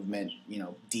 rapid eye movement,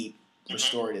 deep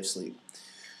restorative sleep.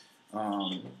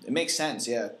 It makes sense,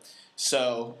 yeah.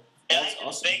 So that's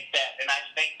awesome. I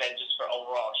think that just for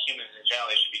overall humans in general,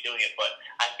 they should be doing it. But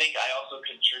I think I also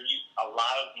contribute a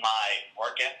lot of my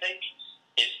work ethic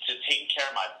is to taking care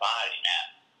of my body, man.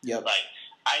 Yep. Like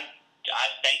I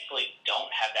thankfully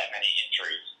don't have that many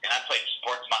injuries, and I played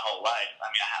sports my whole life. I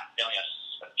mean, I have feeling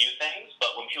a few things,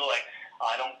 but when people are like, oh,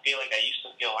 I don't feel like I used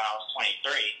to feel when I was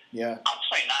 23. Yeah. I'm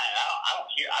 29. I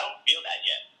don't feel that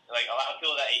yet. Like a lot of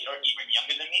people that are even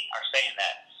younger than me are saying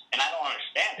that, and I don't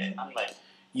understand it. I'm like,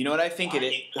 you know what I think it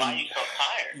is? Why are you so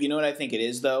tired? You know what I think it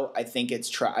is, though? I think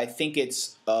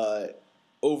it's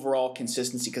overall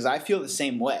consistency, because I feel the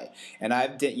same way. And I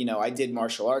did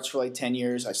martial arts for like 10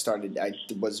 years.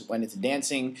 Went into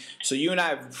dancing. So you and I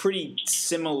have pretty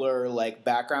similar like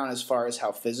background as far as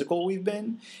how physical we've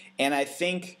been. And I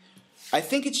think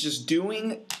it's just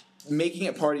making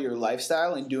it part of your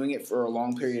lifestyle and doing it for a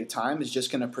long period of time is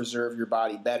just going to preserve your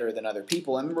body better than other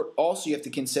people. And also you have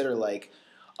to consider like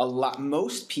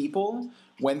most people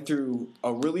went through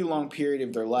a really long period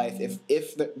of their life,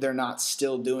 if they're not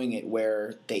still doing it,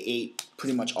 where they ate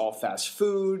pretty much all fast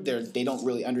food, they don't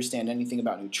really understand anything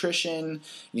about nutrition.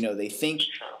 They think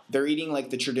they're eating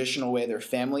like the traditional way their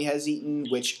family has eaten,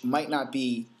 which might not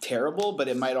be terrible, but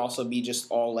it might also be just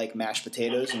all like mashed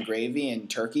potatoes and gravy and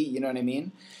turkey, you know what I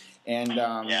mean? And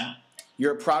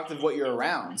you're a product of what you're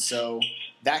around, so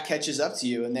that catches up to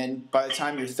you. And then by the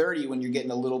time you're 30, when you're getting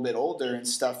a little bit older and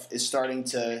stuff is starting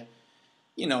to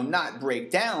not break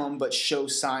down, but show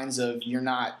signs of you're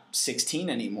not 16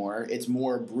 anymore, it's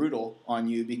more brutal on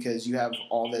you because you have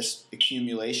all this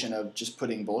accumulation of just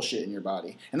putting bullshit in your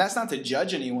body. And that's not to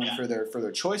judge anyone for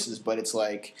their choices, but it's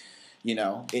like,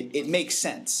 it makes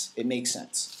sense. It makes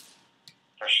sense.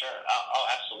 For sure. Oh,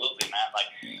 absolutely, man. Like,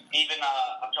 even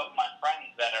I'm talking to my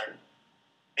friends that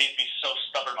they'd be so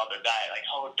stubborn about their diet. Like,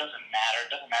 oh, it doesn't matter. It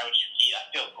doesn't matter what you eat. I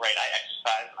feel great. I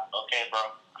exercise. I'm like, okay,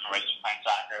 bro. I'm ready to play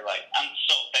soccer. Like, I'm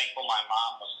so thankful my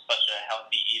mom was such a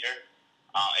healthy eater.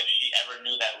 If she ever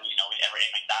knew that we ever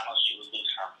ate McDonald's, she would lose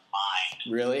her mind.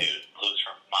 Really? Dude, lose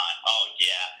her mind. Oh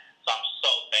yeah. So I'm so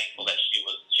thankful that she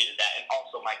did that. And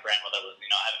also my grandmother was,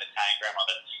 I have an Italian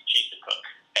grandmother. She used to cook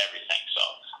everything. So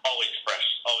always fresh,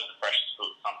 always the freshest food.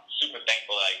 So I'm super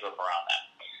thankful that I grew up around that.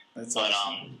 That's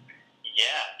awesome.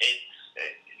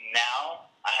 Now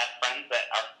I have friends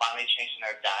that are finally changing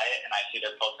their diet, and I see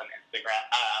their posts on Instagram,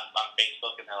 on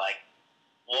Facebook, and they're like,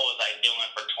 what was I doing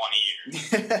for 20 years?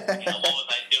 What was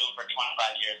I doing for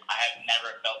 25 years? I have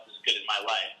never felt this good in my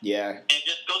life. Yeah. And it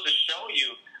just goes to show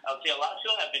you, a lot of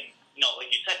people have been, like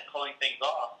you said, pulling things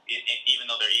off, even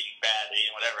though they're eating bad, they're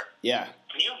eating whatever. Yeah.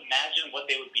 Can you imagine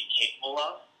what they would be capable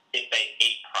of if they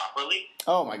ate properly?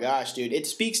 Oh my gosh, dude. It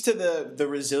speaks to the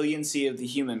resiliency of the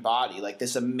human body, like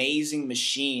this amazing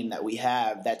machine that we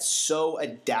have that's so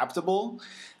adaptable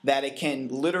that it can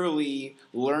literally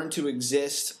learn to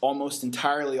exist almost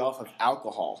entirely off of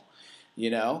alcohol,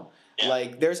 Yeah.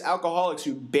 Like, there's alcoholics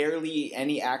who barely eat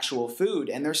any actual food,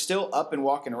 and they're still up and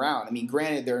walking around. I mean,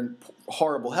 granted, they're in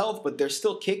horrible health, but they're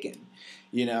still kicking,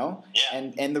 Yeah.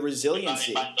 And the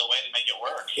resiliency. Find a way to make it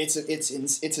work. It's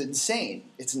insane.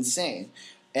 It's insane.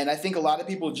 And I think a lot of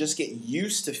people just get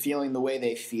used to feeling the way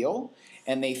they feel,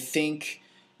 and they think,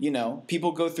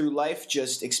 people go through life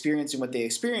just experiencing what they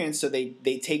experience, so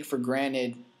they take for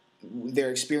granted their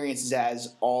experiences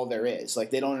as all there is. Like,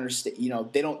 they don't understand,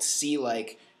 they don't see,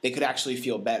 like, they could actually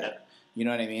feel better. You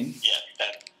know what I mean? Yeah,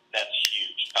 that's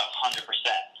huge. 100%.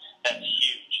 That's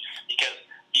huge. Because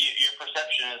your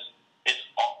perception is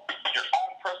all, your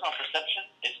own personal perception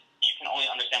is, you can only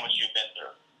understand what you've been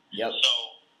through. Yep. So,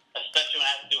 especially when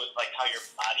it has to do with, like, how your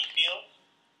body feels,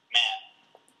 man,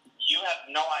 you have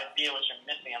no idea what you're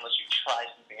missing unless you try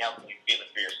something else and you feel it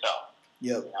for yourself.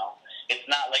 Yep. It's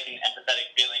not like an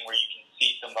empathetic feeling where you can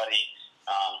see somebody,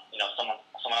 someone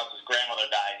else's grandmother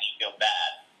died and you feel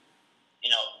bad.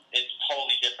 It's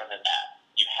totally different than that.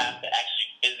 You have to actually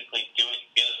physically do it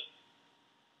and feel it.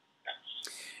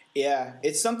 Yeah,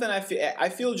 it's something I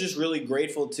feel just really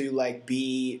grateful to, like,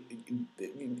 be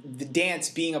the dance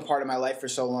being a part of my life for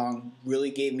so long really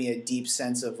gave me a deep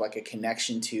sense of, like, a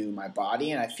connection to my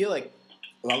body, and I feel like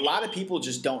a lot of people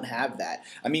just don't have that.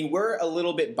 I mean, we're a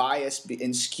little bit biased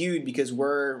and skewed because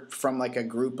we're from, like, a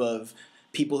group of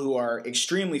people who are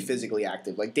extremely physically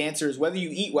active. Like, dancers, whether you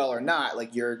eat well or not,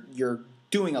 like, you're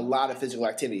doing a lot of physical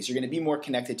activities. You're going to be more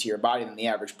connected to your body than the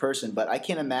average person, but I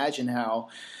can't imagine how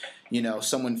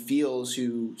someone feels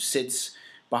who sits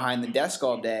behind the desk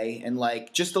all day, and,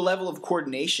 like, just the level of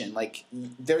coordination. Like,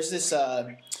 there's this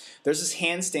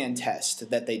handstand test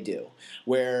that they do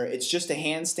where it's just a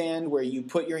handstand where you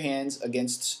put your hands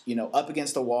against, up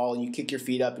against the wall, and you kick your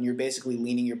feet up, and you're basically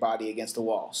leaning your body against the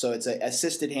wall. So it's an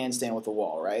assisted handstand with a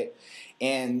wall, right?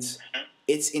 And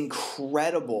it's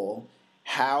incredible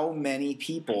how many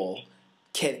people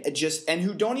can and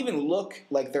who don't even look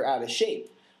like they're out of shape,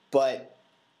 but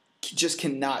just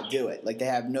cannot do it. Like, they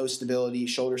have no stability,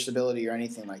 shoulder stability, or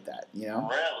anything like that. Really?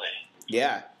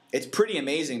 Yeah, it's pretty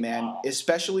amazing, man. Wow.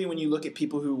 Especially when you look at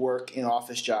people who work in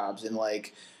office jobs and,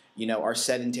 like, are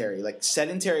sedentary. Like,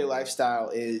 sedentary lifestyle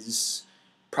is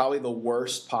probably the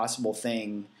worst possible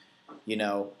thing,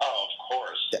 Oh, of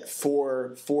course. That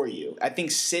for you. I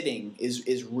think sitting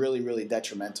is really, really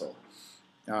detrimental.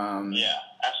 Yeah,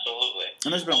 absolutely.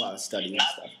 And there's been a lot of study and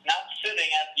stuff. Not sitting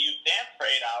after you've danced for 8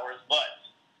 hours, but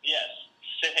yes,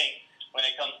 sitting when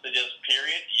it comes to just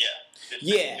period, yes.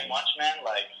 Just too much, man.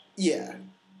 Like, yeah.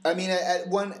 I mean,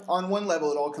 on one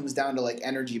level, it all comes down to, like,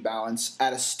 energy balance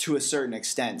to a certain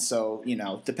extent. So,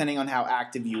 depending on how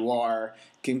active you are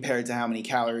compared to how many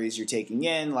calories you're taking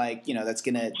in, like, that's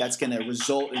gonna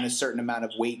result in a certain amount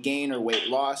of weight gain or weight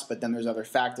loss. But then there's other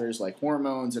factors like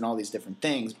hormones and all these different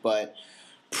things. But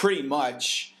pretty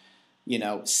much,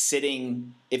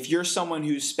 sitting. If you're someone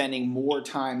who's spending more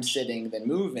time sitting than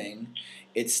moving,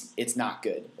 it's not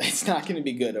good. It's not going to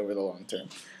be good over the long term.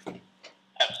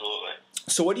 Absolutely.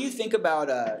 So what do you think about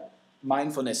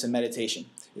mindfulness and meditation?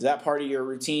 Is that part of your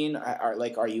routine?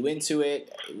 Are you into it?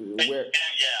 Yeah,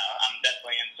 I'm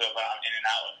definitely into it, but I'm in and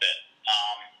out with it.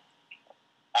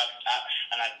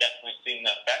 I've definitely seen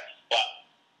the effects, but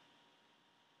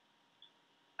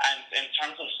in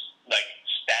terms of, like,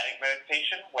 static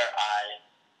meditation, where I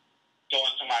go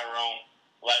into my room,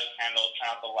 light a candle, turn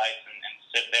out the lights, and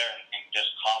sit there and just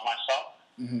calm myself.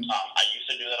 Mm-hmm. I used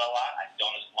to do that a lot. I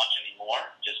don't as much anymore,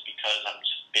 just because I'm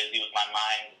just busy with my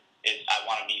mind. I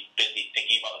want to be busy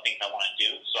thinking about the things I want to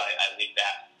do, so I leave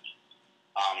that.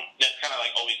 That's kind of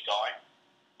like always going,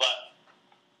 but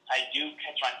I do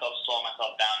catch myself slowing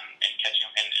myself down and catching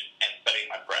and studying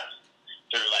my breath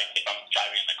through, like, if I'm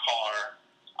driving in the car.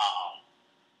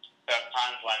 There are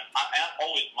times when I'm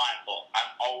always mindful.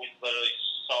 I'm always literally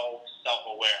so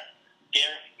self-aware.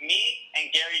 Me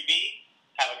and Gary Vee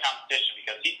have a competition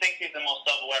because he thinks he's the most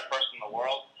self-aware person in the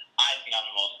world. I think I'm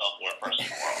the most self-aware person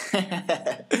in the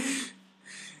world.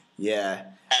 Yeah.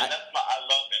 And I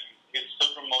love him. He's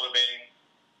super motivating.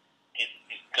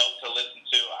 He's dope to listen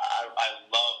to. I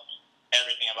love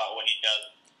everything about what he does.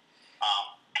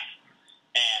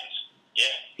 And yeah.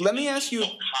 Let me ask you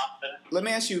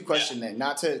a question then.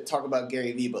 Not to talk about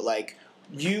Gary Vee, but, like,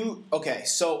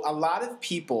 so a lot of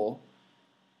people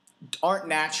aren't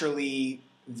naturally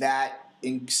that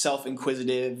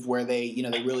self-inquisitive where they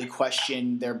really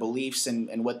question their beliefs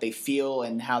and what they feel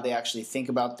and how they actually think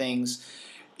about things.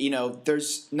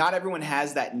 Not everyone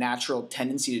has that natural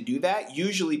tendency to do that.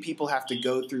 Usually people have to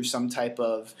go through some type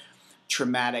of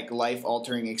traumatic,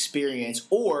 life-altering experience,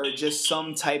 or just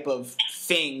some type of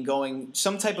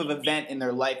some type of event in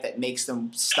their life that makes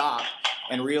them stop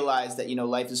and realize that,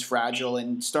 life is fragile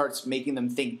and starts making them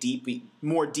think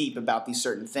more deep about these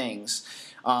certain things.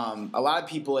 A lot of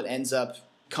people, it ends up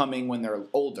coming when they're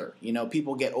older.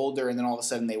 People get older and then all of a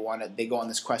sudden they go on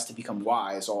this quest to become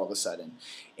wise all of a sudden.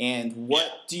 And what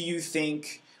do you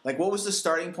think, like, what was the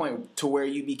starting point to where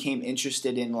you became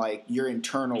interested in, like, your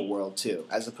internal world too,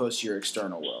 as opposed to your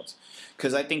external world?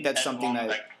 Because I think that's something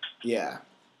that, Yeah.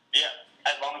 I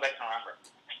as long as I can remember.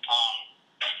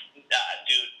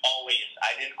 Dude, always.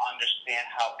 I didn't understand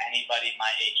how anybody my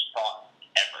age thought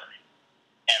ever.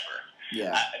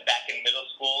 Yeah. Back in middle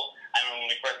school, I remember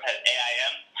when we first had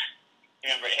AIM.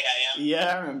 You remember AIM?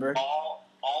 Yeah, I remember.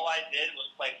 All I did was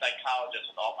play psychologist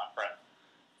with all my friends.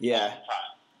 Yeah. All the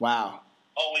time. Wow.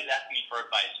 Always asking me for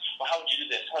advice. Well, how would you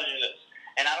do this? How would you do this?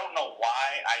 And I don't know why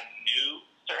I knew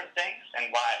certain things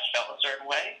and why I felt a certain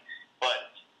way, but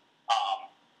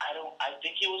I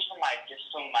think it was from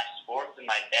my sports and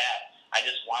my dad. I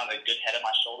just wanted a good head on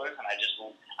my shoulders, and I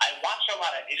watched a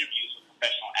lot of interviews with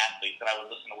professional athletes, and I would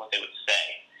listen to what they would say.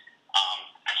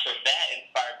 So that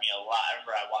inspired me a lot. I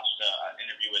remember I watched an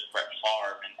interview with Brett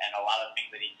Favre, and a lot of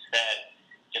things that he said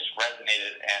just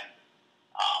resonated, and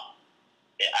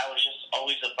I was just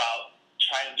always about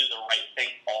trying to do the right thing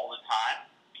all the time,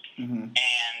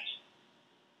 and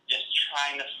just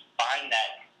trying to find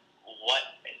that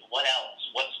what else,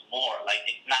 what's more. Like,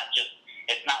 it's not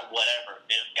whatever.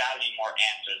 There's got to be more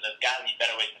answers. There's got to be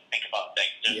better ways to think about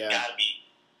things. There's got to be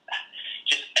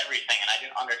just everything, and I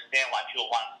didn't understand why people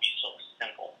want it to be so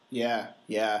simple.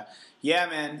 Yeah,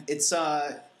 man. It's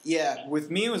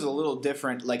with me it was a little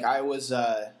different. Like, I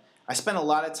spent a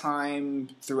lot of time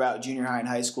throughout junior high and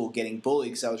high school getting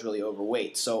bullied because I was really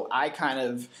overweight. So I kind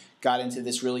of got into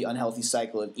this really unhealthy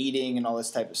cycle of eating and all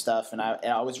this type of stuff, and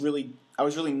I was really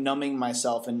numbing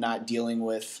myself and not dealing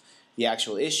with the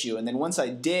actual issue. And then once I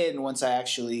did, and once I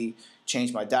actually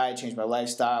changed my diet, changed my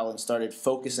lifestyle, and started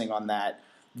focusing on that,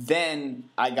 then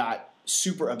I got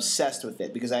super obsessed with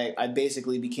it because I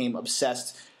basically became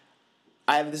obsessed.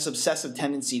 I have this obsessive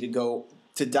tendency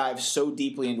to dive so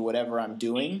deeply into whatever I'm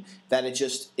doing that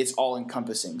it's all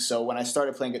encompassing. So when I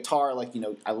started playing guitar,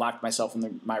 I locked myself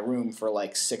in my room for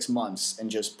 6 months and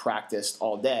just practiced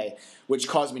all day, which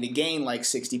caused me to gain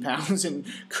 60 pounds and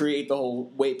create the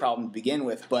whole weight problem to begin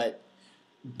with. But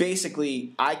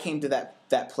basically, I came to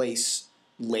that place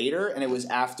later, and it was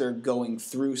after going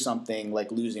through something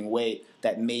like losing weight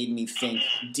that made me think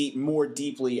more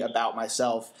deeply about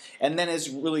myself, and then has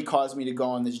really caused me to go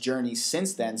on this journey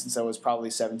since then, since I was probably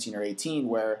 17 or 18,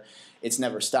 where it's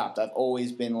never stopped. I've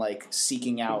always been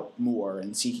seeking out more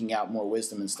and seeking out more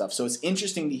wisdom and stuff. So it's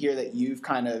interesting to hear that you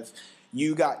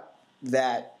got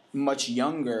that much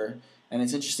younger, and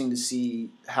it's interesting to see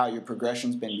how your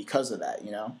progression's been because of that,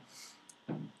 Yeah,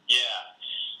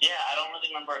 I don't really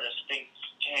remember a distinct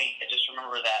thing. I just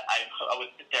remember that I would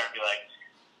sit there and be like,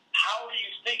 how are you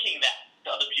thinking that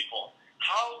to other people?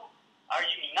 How are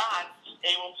you not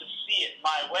able to see it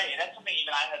my way? And that's something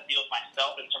even I had to deal with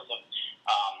myself in terms of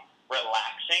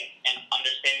relaxing and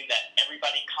understanding that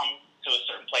everybody comes to a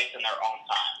certain place in their own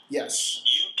time. Yes.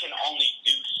 You can only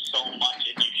do so much,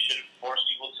 and you shouldn't force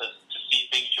people to see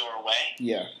things your way.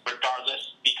 Yeah.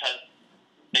 Regardless, because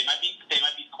they might be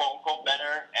quote unquote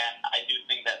better, and I do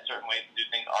think that certain ways to do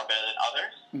things are better than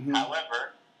others.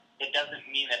 However, it doesn't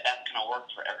mean that that's going to work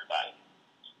for everybody.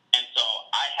 And so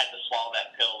I had to swallow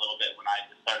that pill a little bit when I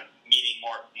just started meeting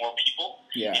more people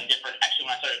in different.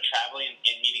 Actually, when I started traveling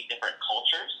and meeting different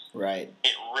cultures, right?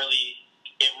 It really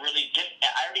did.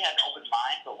 I already had an open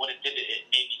mind, but what it did, it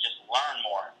made me just learn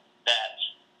more. That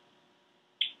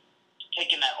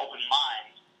taking that open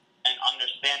mind and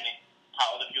understanding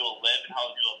how other people live and how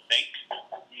other people think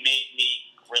made me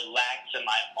relax in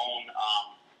my own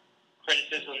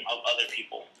criticism of other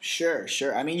people. Sure.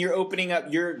 I mean, you're opening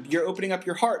up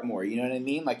your heart more. You know what I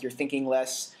mean? Like, you're thinking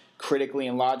less critically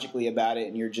and logically about it,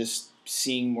 and you're just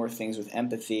seeing more things with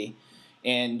empathy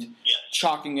and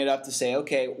chalking it up to say,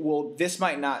 okay, well, this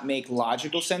might not make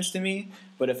logical sense to me,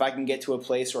 but if I can get to a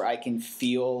place where I can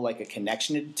feel like a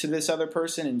connection to this other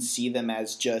person and see them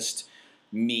as just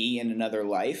me in another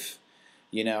life,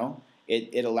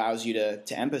 it allows you to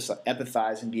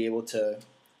empathize and be able to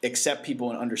accept people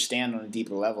and understand on a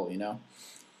deeper level,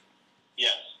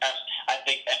 Yes. I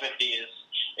think empathy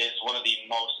is one of the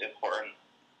most important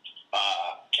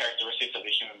characteristics of a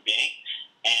human being,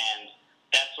 and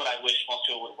that's what I wish most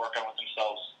people would work on with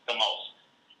themselves the most.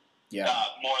 Yeah.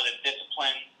 More than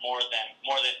discipline, more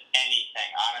than anything.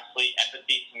 Honestly,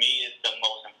 empathy to me is the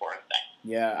most important thing.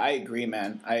 Yeah, I agree,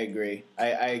 man. I agree.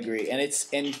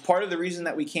 And part of the reason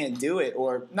that we can't do it,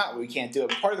 or not we can't do it,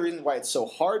 but part of the reason why it's so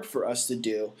hard for us to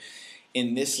do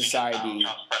in this society.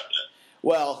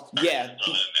 Well, yeah,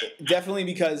 definitely,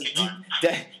 because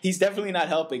he's definitely not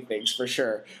helping things for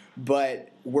sure.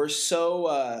 But we're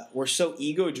so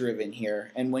ego-driven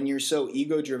here, and when you're so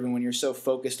ego-driven, when you're so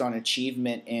focused on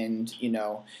achievement and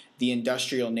the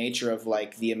industrial nature of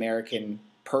the American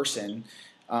person,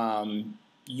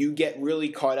 you get really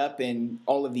caught up in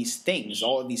all of these things,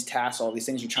 all of these tasks, all of these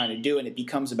things you're trying to do, and it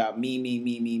becomes about me,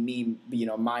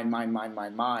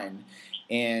 mine.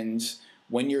 And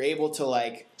when you're able to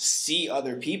like see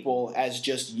other people as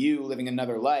just you living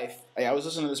another life, I was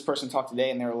listening to this person talk today,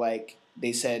 and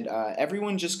they said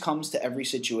everyone just comes to every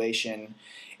situation,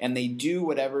 and they do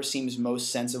whatever seems most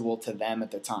sensible to them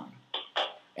at the time.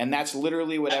 And that's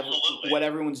literally what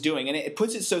everyone's doing. And it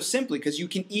puts it so simply, because you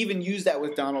can even use that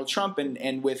with Donald Trump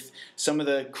and with some of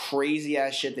the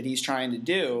crazy-ass shit that he's trying to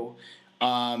do,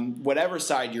 whatever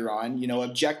side you're on. You know,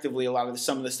 objectively,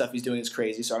 some of the stuff he's doing is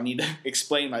crazy, so I don't need to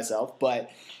explain myself. But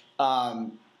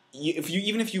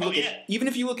even if you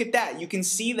look at that, you can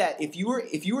see that if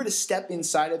you were to step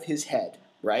inside of his head,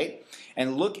 right,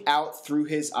 and look out through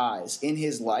his eyes in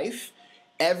his life,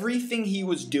 everything he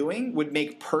was doing would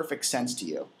make perfect sense to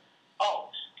you.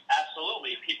 Oh,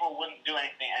 absolutely. People wouldn't do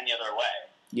anything any other way.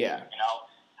 Yeah. You know.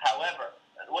 However,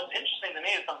 what's interesting to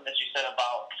me is something that you said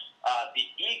about the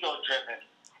ego-driven.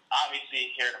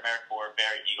 Obviously, here in America, we're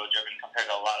very ego-driven compared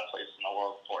to a lot of places in the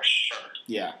world, for sure.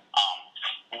 Yeah.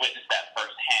 We witnessed that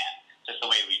firsthand, just the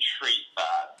way we treat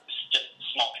just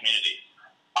small communities.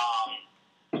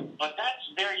 But that's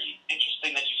very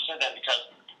interesting that you said that, because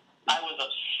I was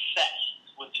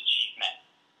obsessed with achievement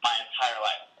my entire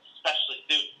life. Especially,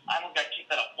 dude, I almost got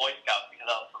kicked out of Boy Scouts because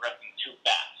I was progressing too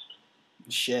fast.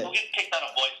 Shit. Who gets kicked out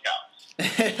of Boy Scouts?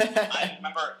 I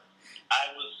remember I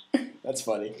was... That's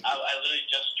funny. I literally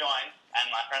just joined, and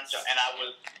my friends joined, and I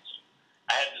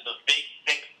had the big,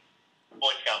 thick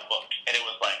Boy Scout book, and it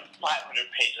was like 500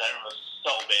 pages. I remember it was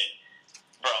so big.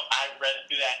 Bro, I read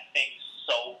through that thing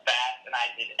so fast, and I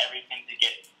did everything to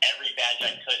get every badge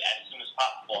I could as soon as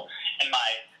possible. And my...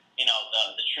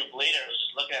 the troop leader was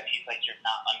just looking at me. He's like, "You're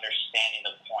not understanding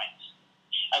the points."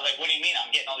 I was like, "What do you mean?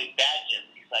 I'm getting all these badges."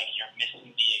 He's like, "You're missing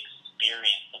the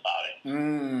experience about it."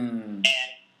 And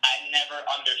I never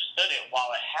understood it while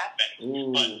it happened.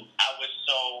 Ooh. But I was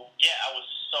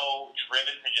so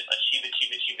driven to just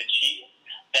achieve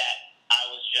that I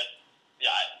was just,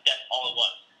 that's all it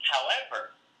was.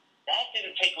 However, that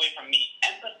didn't take away from me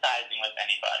empathizing with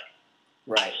anybody.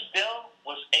 Right. I still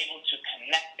was able to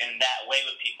connect in that way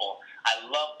with people. I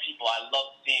love people. I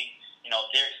love seeing,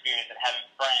 their experience and having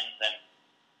friends. And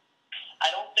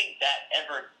I don't think that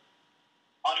ever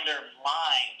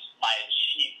undermined my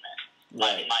achievement,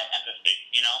 right. my empathy,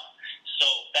 So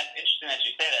that's interesting that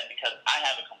you say that, because I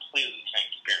have a completely different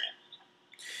experience.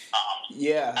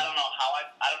 Yeah. I don't know how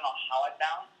I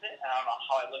balanced it, and I don't know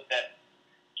how I looked at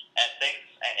things.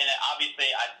 And obviously,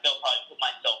 I still probably put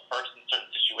myself first in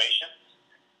certain situations.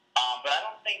 But I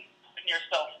don't think putting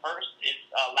yourself first is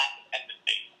a lack of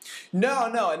empathy.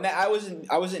 No, and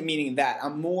I wasn't meaning that.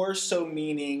 I'm more so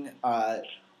meaning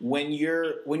when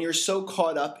you're so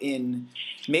caught up in,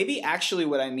 maybe actually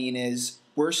what I mean is,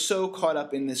 we're so caught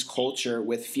up in this culture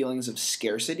with feelings of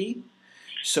scarcity.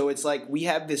 So it's like we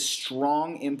have this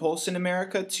strong impulse in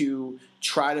America to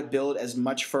try to build as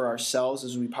much for ourselves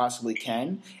as we possibly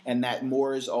can, and that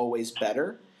more is always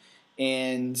better.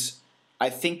 And I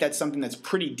think that's something that's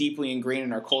pretty deeply ingrained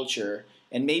in our culture,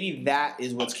 and maybe that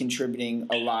is what's contributing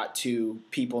a lot to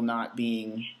people not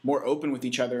being more open with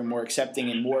each other and more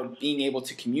accepting and more being able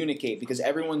to communicate, because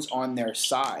everyone's on their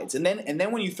sides. And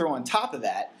then when you throw on top of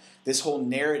that this whole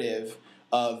narrative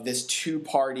of this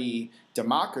two-party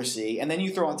democracy, and then you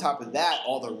throw on top of that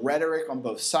all the rhetoric on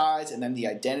both sides, and then the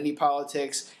identity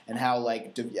politics, and how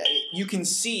like you can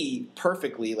see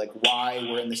perfectly like why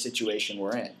we're in the situation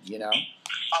we're in,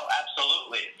 Oh,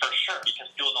 absolutely, for sure, because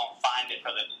people don't find it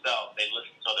for themselves. They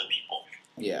listen to other people.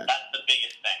 Yeah. That's the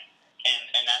biggest thing.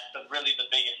 And that's really the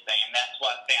biggest thing. And that's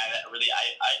one thing I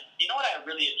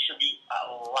really attribute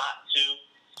a lot to.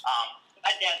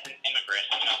 My dad's an immigrant.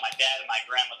 My dad and my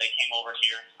grandma, they came over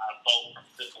here on a boat from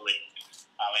Sicily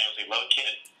when he was a little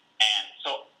kid. And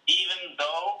so even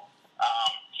though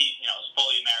he is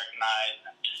fully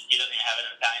Americanized, and he doesn't even have an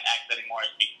Italian accent anymore,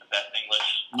 he speaks the best English.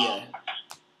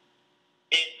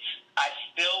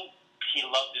 He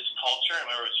loved his culture and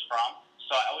where he was from.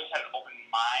 So I always had an open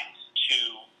mind to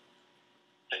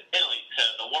Italy, to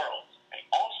the world. And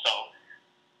also,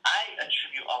 I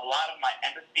attribute a lot of my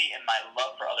empathy and my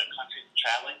love for other countries and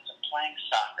traveling to playing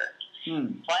soccer.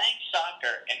 Playing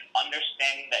soccer and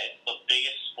understanding that it's the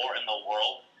biggest sport in the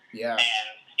world. Yeah. And,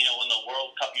 when the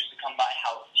World Cup used to come by,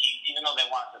 how teams, even though they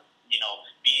wanted to,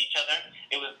 beat each other,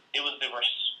 it was the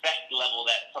respect level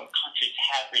that some countries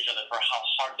have for each other for how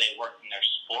hard they work in their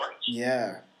sports.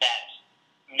 Yeah. That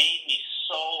made me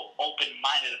so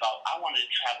open-minded about, I wanted to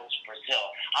travel to Brazil.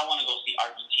 I want to go see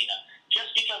Argentina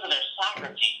just because of their soccer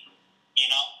team,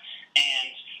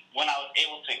 And when I was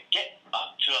able to get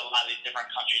up to a lot of these different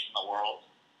countries in the world,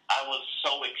 I was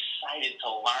so excited to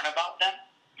learn about them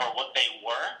for what they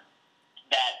were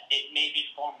that it made me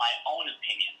form my own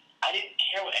opinion. I didn't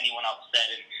care what anyone else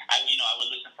said, and I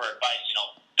would listen for advice.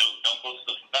 Don't go to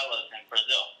the favelas in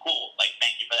Brazil. Cool,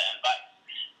 thank you for that advice.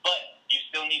 But you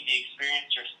still need the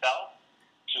experience yourself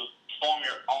to form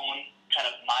your own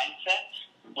kind of mindset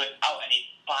without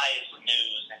any biased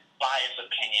news and biased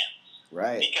opinions.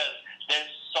 Right. Because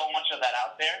there's so much of that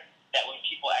out there that when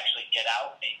people actually get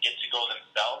out and get to go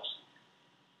themselves,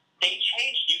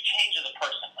 you change as a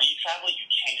person. When you travel, you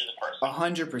change as a person.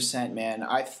 100%, man.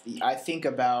 I think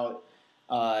about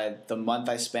the month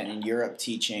I spent in Europe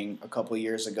teaching a couple of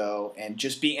years ago, and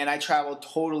I traveled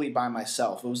totally by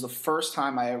myself. It was the first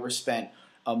time I ever spent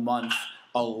a month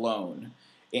alone.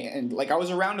 And I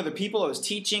was around other people, I was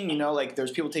teaching,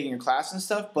 there's people taking your class and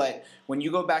stuff, but when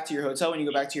you go back to your hotel, when you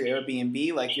go back to your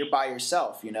Airbnb, you're by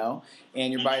yourself,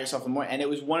 and you're by yourself in the morning. And it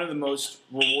was one of the most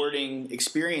rewarding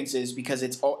experiences because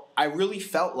I really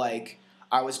felt like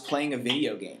I was playing a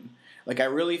video game. I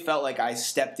really felt like I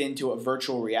stepped into a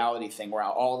virtual reality thing where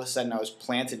all of a sudden I was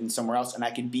planted in somewhere else and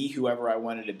I could be whoever I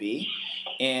wanted to be.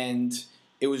 And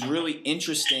it was really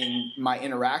interesting, my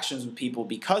interactions with people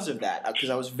because of that, because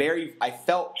I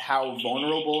felt how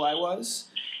vulnerable I was,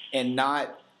 and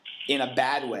not in a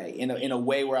bad way, in a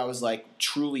way where I was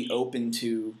truly open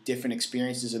to different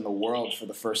experiences in the world for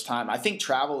the first time. I think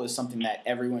travel is something that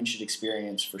everyone should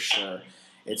experience for sure.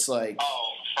 It's for 100%.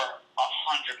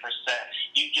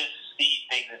 You just see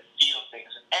things and feel things,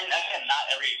 and again, not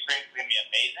every experience is gonna be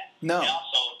amazing. No. And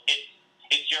also,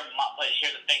 it's your. But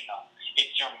here's the thing, though.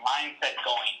 It's your mindset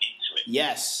going into it.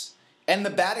 Yes. And the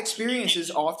bad experiences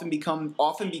often become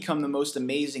the most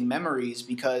amazing memories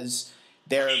because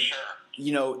they're,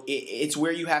 it's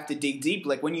where you have to dig deep.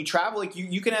 When you travel,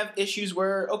 you can have issues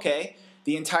where, okay,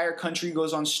 the entire country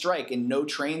goes on strike and no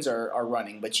trains are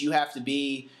running, but you have to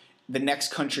be the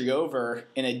next country over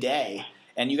in a day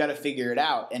and you got to figure it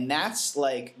out. And that's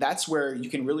where you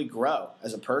can really grow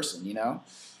as a person,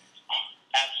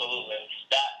 Absolutely.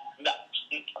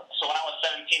 So when I was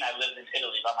 17, I lived in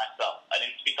Italy by myself. I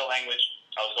didn't speak the language.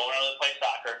 I was going over to play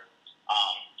soccer.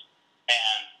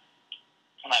 And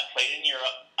when I played in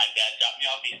Europe, my dad dropped me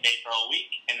off East State for a week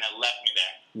and then left me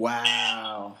there.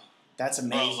 Wow. That's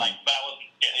amazing. But I wasn't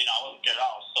scared at all.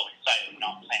 I was so excited.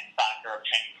 I'm playing soccer, I'm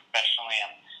training professionally.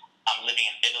 I'm living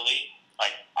in Italy.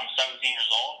 I'm 17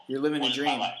 years old. You're living a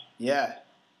dream. Yeah.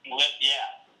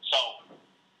 Yeah. So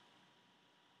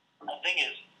the thing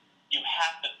is, you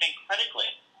have to think critically.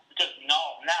 Because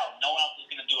now no one else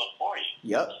is going to do it for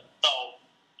you. Yep. So,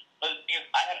 because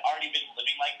I had already been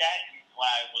living like that when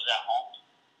I was at home.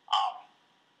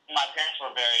 My parents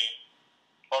were very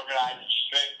organized and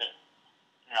strict and,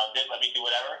 didn't let me do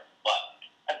whatever. But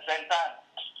at the same time,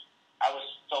 I was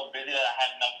so busy that I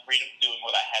had enough freedom doing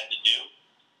what I had to do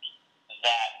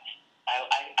that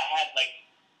I had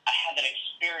that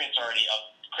experience already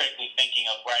of critically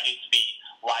thinking of where I need to be,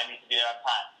 why I need to be there on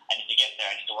time. I need to get there.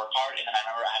 I need to work hard, and then I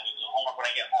remember I have to do homework when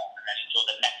I get home, and I need to do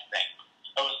the next thing.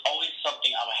 There was always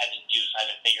something I had to do, so I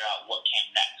had to figure out what came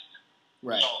next.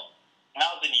 Right. So when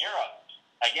I was in Europe,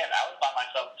 again, I was by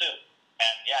myself too,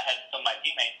 and yeah, I had some of my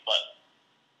teammates, but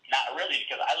not really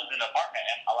because I lived in an apartment,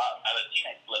 and a lot of my other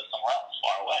teammates lived somewhere else,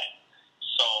 far away.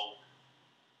 So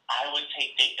I would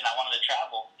take and I wanted to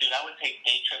travel, dude. I would take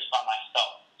day trips by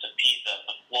myself to Pisa,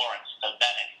 to Florence, to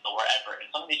Venice, to wherever,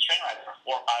 and some of these train rides are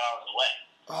 4 or 5 hours away.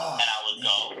 Oh, and I would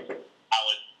go, I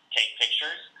would take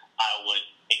pictures, I would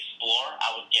explore,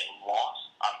 I would get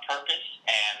lost on purpose,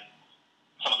 and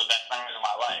some of the best memories of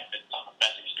my life and some of the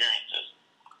best experiences.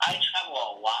 I travel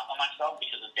a lot by myself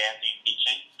because of dancing and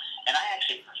teaching, and I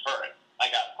actually prefer it.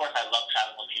 Of course, I love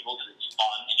traveling with people because it's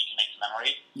fun and you can make some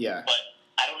memories. Yeah. But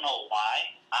I don't know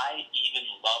why I even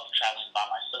love traveling by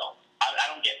myself. I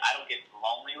don't get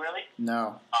lonely really.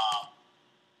 No.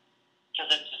 Because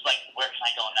it's just where can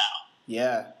I go now?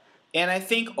 Yeah. And I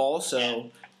think also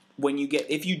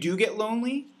if you do get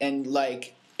lonely and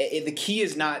the key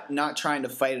is not trying to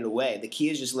fight it away. The key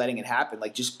is just letting it happen.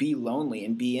 Just be lonely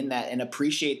and be in that and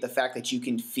appreciate the fact that you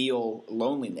can feel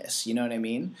loneliness. You know what I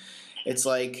mean? It's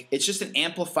it's just an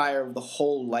amplifier of the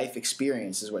whole life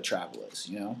experience is what travel is,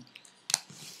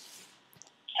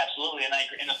 Absolutely. And I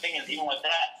agree. And the thing is, even with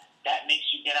that makes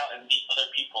you get out and meet other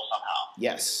people somehow.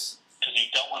 Yes. Because you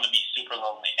don't want to be super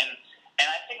lonely. And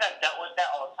I think I've dealt with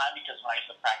that all the time because when I used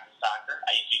to practice soccer,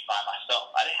 I used to be by myself.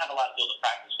 I didn't have a lot of people to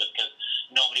practice with because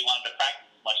nobody wanted to practice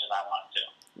as much as I wanted to.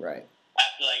 Right.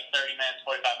 After 30 minutes,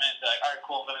 45 minutes, they're all right,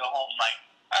 cool, I'm going to go home. I'm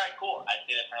all right, cool. I'd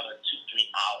stay there for another 2-3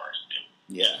 hours, dude.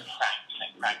 Yeah. Just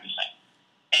practicing.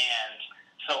 And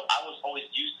so I was always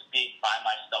used to being by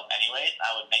myself anyways.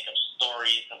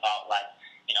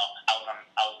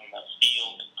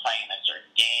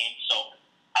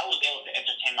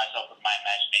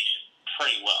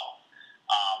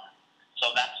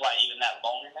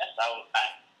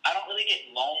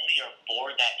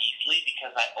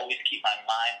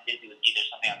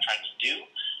 do,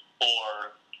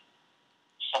 or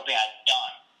something I've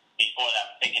done before that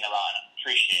I'm thinking about and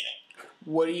appreciating.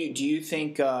 What do you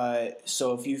think?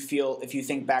 So if you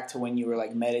think back to when you were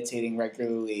like meditating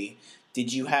regularly,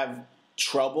 did you have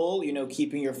trouble,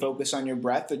 keeping your focus on your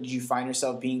breath, or did you find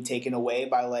yourself being taken away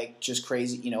by like just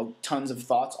crazy, tons of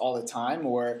thoughts all the time,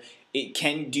 or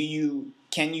can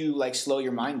you like slow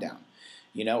your mind down,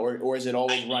 or is it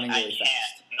always running really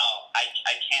fast? No, I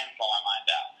can slow my mind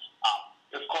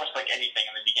down. Of course, like anything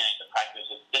in the beginning, the practice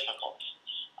is difficult.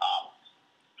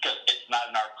 Because it's not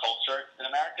in our culture in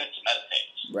America to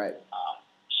meditate. Right.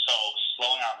 So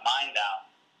slowing our mind down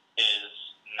is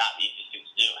not the easiest thing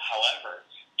to do. However,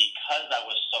 because I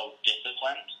was so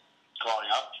disciplined growing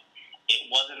up, it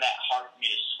wasn't that hard for me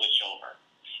to switch over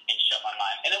and shut my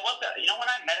mind. And it wasn't,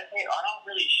 when I meditate, I don't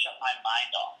really shut my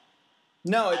mind off.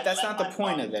 No, that's not the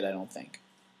point of it, I don't think.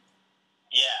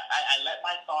 Yeah, I let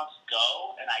my thoughts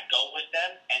go, and I go with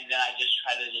them, and then I just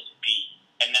try to just be.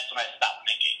 And that's when I stop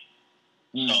thinking.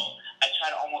 So I try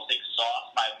to almost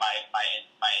exhaust my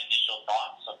initial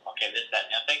thoughts of, okay, this, that,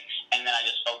 and the other thing, and then I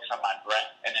just focus on my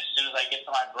breath. And as soon as I get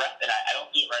to my breath, and I don't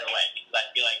do it right away, because I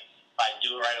feel like if I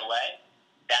do it right away,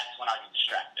 that's when I'll get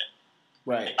distracted.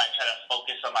 Right. If I try to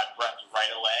focus on my breath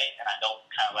right away, and I don't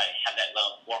kind of like have that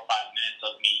little 4 or 5 minutes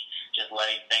of me just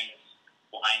letting things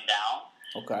wind down,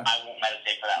 okay, I won't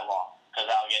meditate for that long,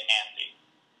 because I'll get antsy.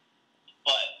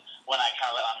 But when I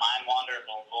kind of let my mind wander,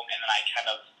 boom, boom, and then I kind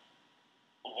of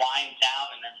wind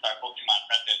down and then start focusing my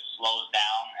breath, it slows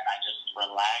down, and I just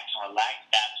relax,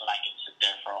 that's when I can sit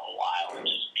there for a while and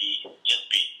just be.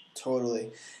 Totally.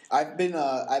 I've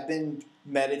been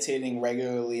meditating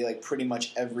regularly, like pretty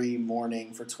much every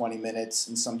morning for 20 minutes,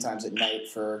 and sometimes at night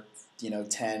for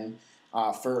 10.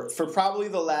 For probably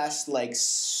the last like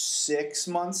 6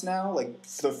 months now. Like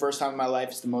for the first time in my life,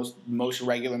 it's the most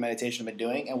regular meditation I've been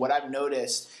doing. And what I've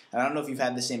noticed, and I don't know if you've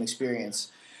had the same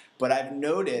experience, but I've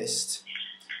noticed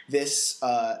this,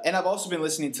 and I've also been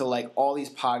listening to like all these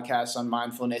podcasts on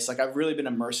mindfulness. Like I've really been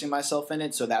immersing myself in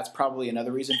it, so that's probably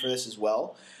another reason for this as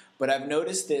well. But I've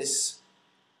noticed this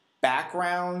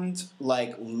background,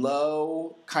 like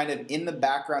low, kind of in the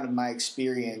background of my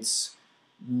experience,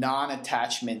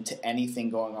 non-attachment to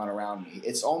anything going on around me.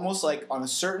 It's almost like on a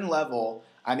certain level,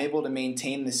 I'm able to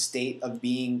maintain the state of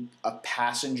being a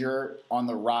passenger on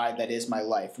the ride that is my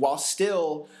life, while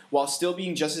still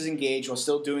being just as engaged, while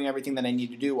still doing everything that I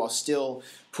need to do, while still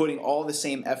putting all the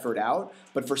same effort out.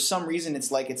 But for some reason,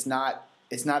 it's like it's not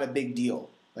a big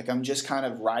deal. Like I'm just kind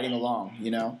of riding along,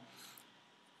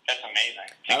 That's amazing.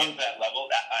 To get to that level,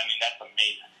 that's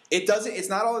amazing. It doesn't. It's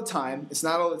not all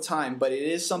the time. But it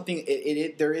is something.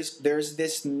 There's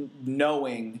this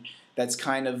knowing that's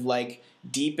kind of like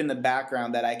deep in the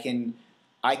background that I can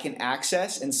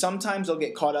access. And sometimes I'll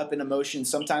get caught up in emotion.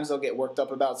 Sometimes I'll get worked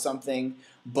up about something.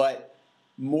 But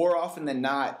more often than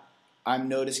not, I'm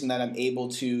noticing that I'm able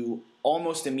to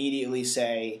almost immediately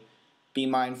say, be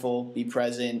mindful, be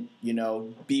present,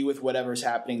 be with whatever's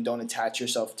happening. Don't attach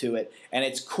yourself to it. And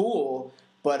it's cool.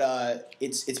 But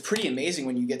it's pretty amazing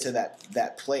when you get to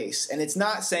that place. And it's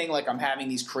not saying like I'm having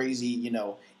these crazy,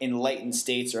 enlightened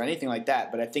states or anything like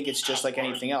that. But I think it's just like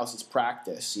anything else. It's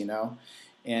practice, And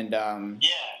yeah, and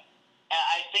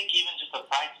I think even just the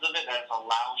practice of it, that's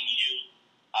allowing you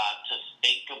to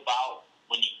think about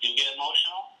when you do get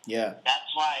emotional. Yeah.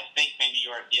 That's why I think maybe you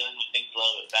are dealing with things a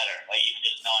little bit better. Like even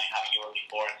just knowing how you were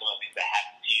before and some of the things that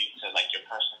happened to you, to like your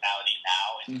personality now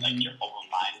and like your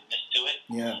open-mindedness to it.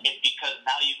 Yeah. It's because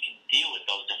now you can deal with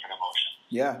those different emotions.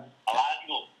 Yeah. A lot of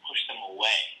people push them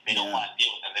away. They don't want to deal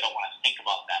with them. They don't want to think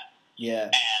about them. Yeah.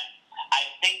 And I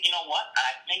think, you know what?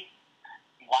 I think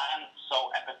why I'm so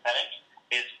empathetic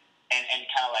is, and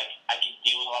kind of like I can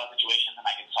deal with a lot of situations and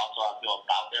I can talk to a lot of people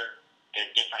about their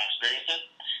different experiences,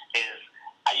 is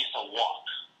I used to walk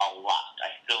a lot.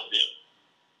 I still do.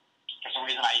 For some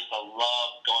reason, I used to love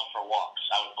going for walks.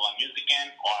 I would put my music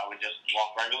in, or I would just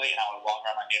walk regularly, and I would walk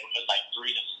around my neighborhood like 3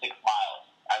 to 6 miles.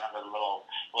 I remember the little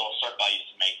circle I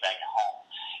used to make back at home.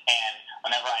 And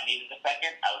whenever I needed a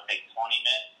second, I would take 20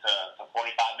 minutes to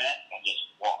 45 minutes and just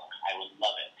walk. I would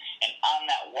love it. And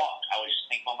on that walk, I would just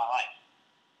think about my life.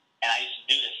 And I used to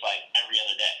do this like every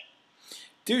other day.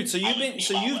 Dude, so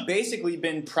you've basically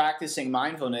been practicing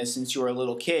mindfulness since you were a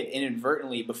little kid,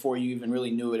 inadvertently, before you even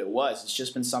really knew what it was. It's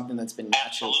just been something that's been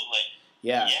natural. Absolutely.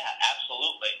 Yeah. Yeah,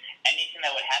 absolutely. Anything that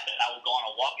would happen, I would go on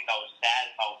a walk. If I was sad,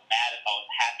 if I was mad, if I was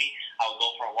happy, I would go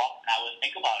for a walk, and I would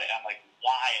think about it. I'm like,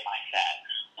 why am I sad?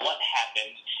 What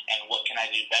happened, and what can I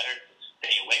do better to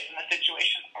stay away from the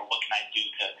situation, or what can I do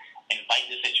to invite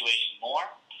the situation more?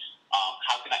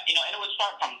 How can I, and it would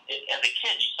start from, as a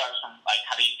kid, you start from, like,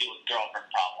 how do you deal with girlfriend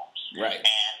problems? Right.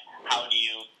 And how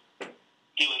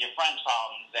friend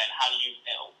problems, and how do you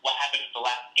know, what happened at the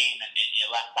last game and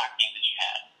your last soccer game that you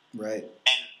had. Right.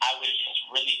 And I would just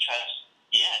really try to,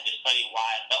 just study why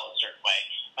I felt a certain way.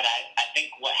 But I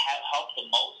think what helped the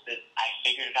most is I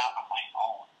figured it out on my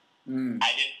own. I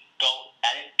didn't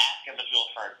ask other people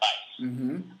for advice.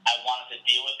 I wanted to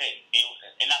deal with it.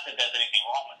 And not that there's anything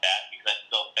wrong with that, because I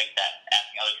still think that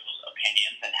asking other people's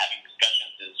opinions and having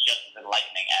discussions is just as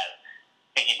enlightening as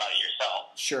thinking about it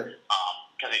yourself. Sure.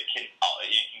 Because it can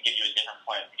give you a different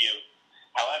point of view.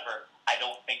 However, I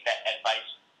don't think that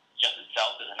advice just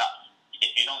itself is enough.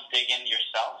 If you don't dig in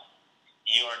yourself,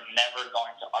 you are never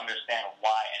going to understand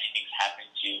why anything's happening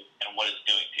to you and what it's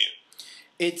doing to you.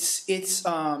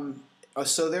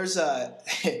 So there's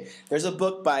a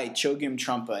book by Chogyam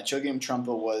Trungpa. Chogyam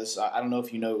Trungpa was, I don't know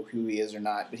if you know who he is or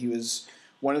not, but he was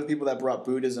one of the people that brought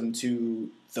Buddhism to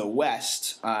the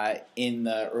West in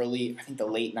the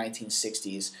late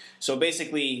 1960s. So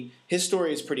basically, his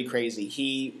story is pretty crazy.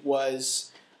 He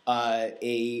was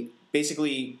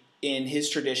basically in his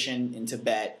tradition in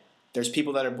Tibet. There's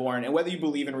people that are born, and whether you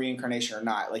believe in reincarnation or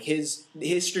not, like his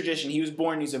tradition, he was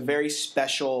born. He's a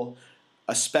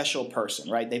special person,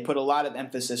 right? They put a lot of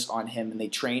emphasis on him, and they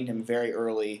trained him very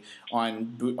early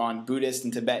on Buddhist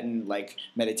and Tibetan like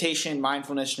meditation,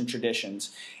 mindfulness, and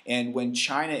traditions. And when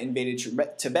China invaded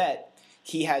Tibet,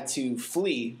 he had to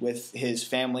flee with his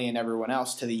family and everyone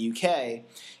else to the UK,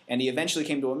 and he eventually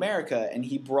came to America, and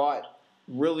he brought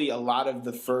really a lot of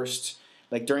the first,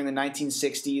 like during the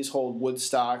 1960s, whole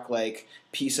Woodstock, like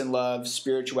peace and love,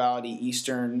 spirituality,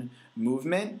 Eastern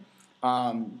movement.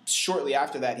 Shortly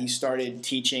after that, he started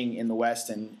teaching in the West,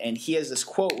 and he has this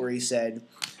quote where he said,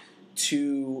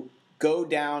 to go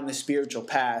down the spiritual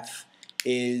path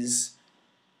is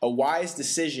a wise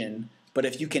decision, but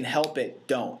if you can help it,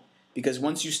 don't. Because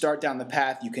once you start down the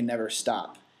path, you can never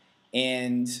stop.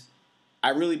 And I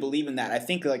really believe in that. I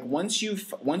think like once you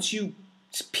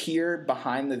peer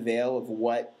behind the veil of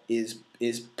what is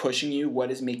pushing you, what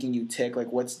is making you tick,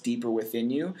 like what's deeper within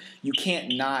you, you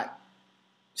can't not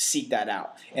seek that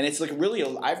out. And it's like really,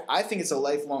 I think it's a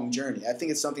lifelong journey. I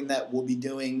think it's something that we'll be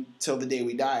doing till the day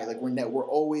we die. Like we're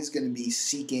always going to be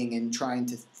seeking and trying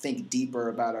to think deeper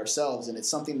about ourselves. And it's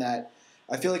something that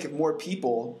I feel like if more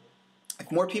people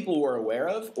were aware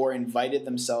of or invited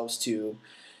themselves to,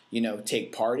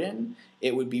 take part in,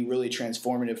 it would be really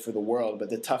transformative for the world. But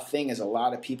the tough thing is a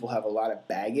lot of people have a lot of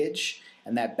baggage,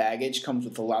 and that baggage comes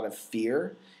with a lot of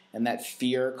fear. And that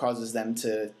fear causes them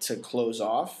to close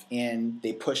off, and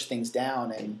they push things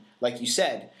down. And like you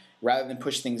said, rather than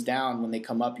push things down when they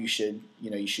come up, you should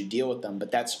deal with them.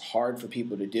 But that's hard for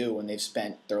people to do when they've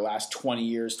spent their last 20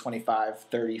 years, 25,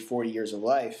 30, 40 years of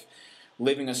life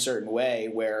living a certain way,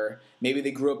 where maybe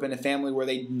they grew up in a family where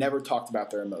they never talked about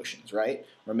their emotions, right?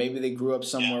 Or maybe they grew up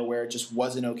somewhere where it just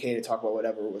wasn't okay to talk about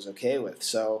whatever it was okay with.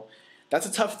 So that's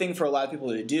a tough thing for a lot of people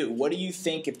to do. What do you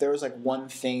think, if there was like one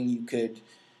thing you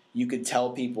could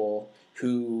tell people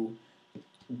who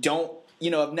don't,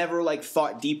 have never like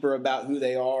thought deeper about who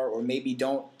they are, or maybe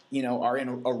don't, are in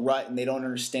a rut and they don't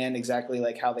understand exactly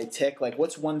like how they tick? Like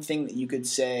what's one thing that you could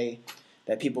say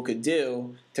that people could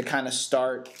do to kind of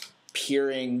start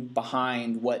peering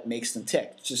behind what makes them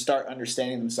tick, to start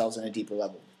understanding themselves on a deeper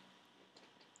level?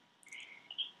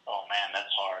 Oh man, that's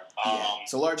hard.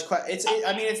 It's a large question.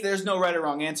 There's no right or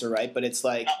wrong answer, right? But it's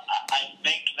like I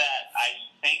think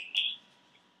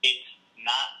it's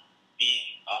not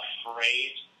being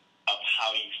afraid of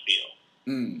how you feel.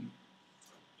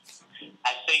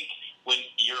 I think when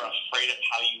you're afraid of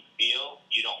how you feel,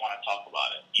 you don't want to talk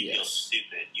about it. You feel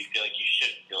stupid. You feel like you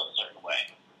shouldn't feel a certain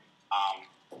way.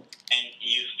 And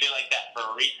you feel like that for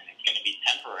a reason. It's going to be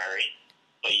temporary,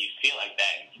 but you feel like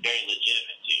that, and it's very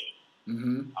legitimate to you.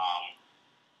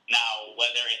 Now,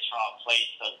 whether it's from a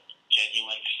place of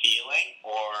genuine feeling,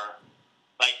 or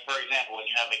like, for example, when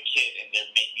you have a kid and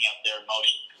they're making up their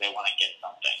emotions because they want to get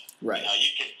something. Right.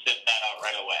 You can sniff that out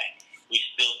right away. We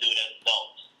still do it as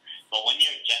adults. But when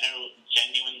you're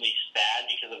genuinely sad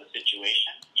because of a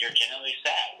situation, you're genuinely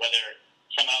sad. Whether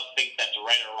someone else thinks that's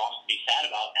right or wrong to be sad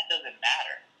about, that doesn't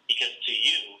matter. Because to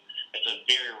you, it's a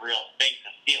very real thing to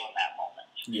feel in that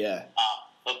moment. Yeah.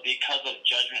 But because of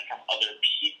judgment from other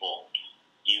people,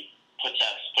 you push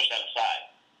that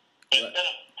aside. But instead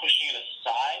of pushing it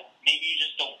aside, maybe you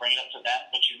just don't bring it up to them,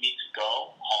 but you need to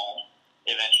go home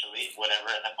eventually,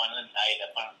 whatever, at that point of the night,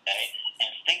 that point of the day, and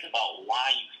think about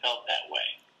why you felt that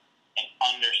way, and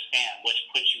understand what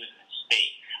puts you in that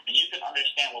state. When you can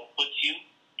understand what puts you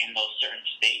in those certain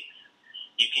states,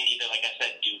 you can either, like I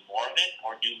said, do more of it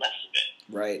or do less of it.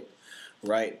 Right.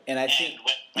 And think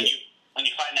when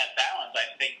you find that balance, I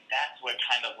think that's what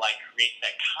kind of like creates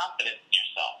that confidence in yourself.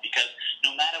 yourself, because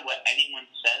no matter what anyone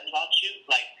says about you,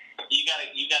 like, you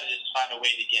gotta just find a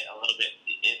way to get a little bit.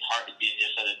 It's hard to be easier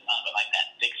said than done, but like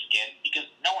that thick skin, because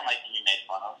no one likes to be made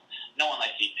fun of, no one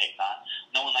likes to be picked on,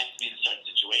 no one likes to be in certain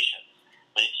situations.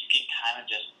 But if you can kind of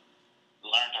just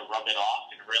learn to rub it off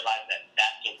and realize that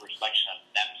that's a reflection of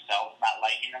themselves not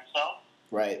liking themselves,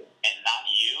 right, and not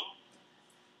you,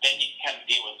 then you can kind of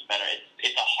deal with it better.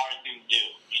 It's a hard thing to do.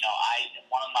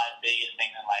 One of my biggest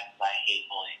things in life is I hate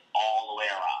bullying all the way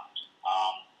around.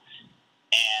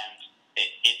 And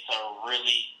it's a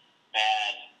really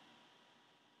bad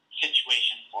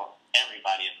situation for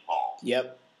everybody involved.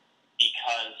 Yep.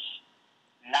 Because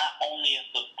not only is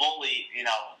the bully,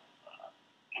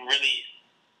 really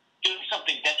doing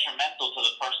something detrimental to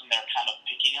the person they're kind of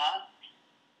picking on,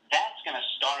 that's going to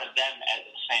start at them at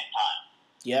the same time.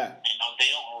 Yeah.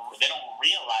 They don't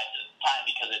realize it at the time,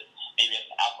 because maybe it's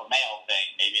an alpha male thing,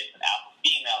 maybe it's an alpha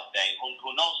female thing.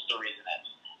 Who knows what the reason is?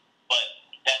 But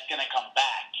that's going to come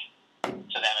back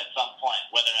to them at some point,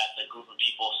 whether that's a group of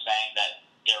people saying that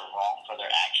they're wrong for their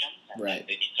actions and right. that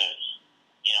they need to,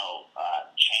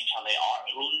 change how they are.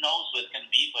 Who knows what it's going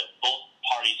to be? But both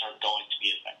parties are going to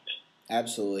be affected.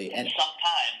 Absolutely. And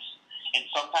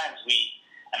sometimes we,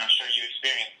 and I'm sure you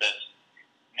experience this,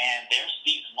 man, there's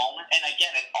these moments, and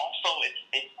again, it's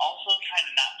also trying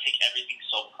to not take everything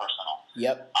so personal.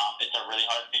 Yep. It's a really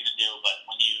hard thing to do, but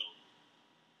when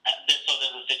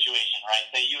there's a situation, right?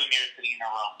 Say you and me are sitting in a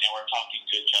room, and we're talking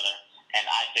to each other, and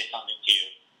I say something to you,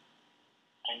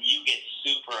 and you get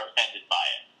super offended by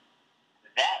it.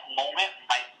 That moment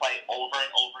might play over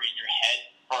and over in your head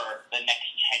for the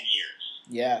next 10 years.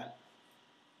 Yeah.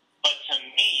 But to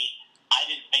me, I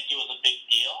didn't think it was a big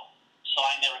deal, so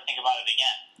I never think about it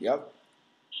again. Yep.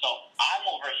 So I'm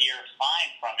over here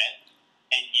fine from it,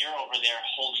 and you're over there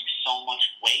holding so much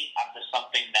weight onto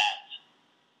something that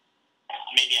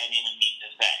maybe I didn't even mean to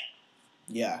say.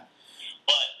 Yeah.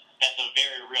 But that's a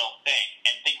very real thing.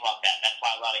 And think about that. That's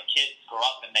why a lot of kids grow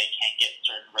up and they can't get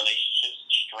certain relationships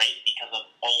straight because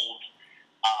of old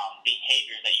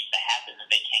behaviors that used to happen that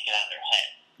they can't get out of their head.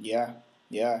 Yeah.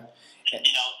 Yeah.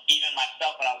 Even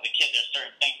myself when I was a kid, there's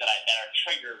certain things that are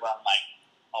triggered where I'm like,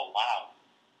 oh, wow.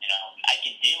 I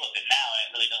can deal with it now, and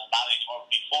it really doesn't bother me anymore.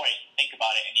 Before, I used to think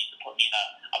about it, and it used to put me in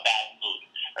a bad mood,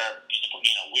 or used to put me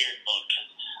in a weird mood,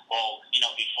 because,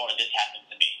 before this happened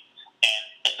to me.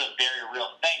 And it's a very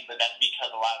real thing, but that's because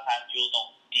a lot of times people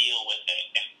don't deal with it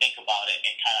and think about it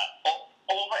and kind of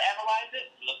overanalyze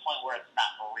it to the point where it's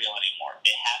not real anymore.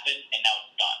 It happened, and now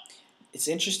it's done. It's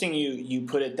interesting you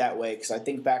put it that way, because I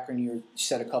think back when you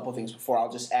said a couple things before,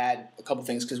 I'll just add a couple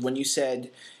things, because when you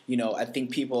said, I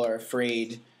think people are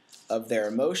afraid of their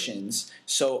emotions.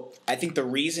 So I think the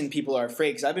reason people are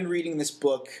afraid, because I've been reading this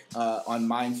book on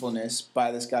mindfulness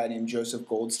by this guy named Joseph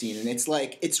Goldstein, and it's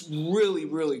really,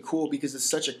 really cool, because it's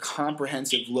such a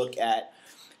comprehensive look at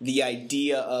the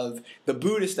idea of, the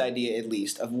Buddhist idea at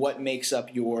least, of what makes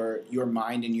up your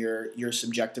mind and your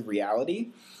subjective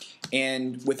reality.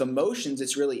 And with emotions,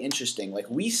 it's really interesting. Like,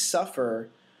 we suffer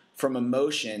from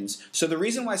emotions. So the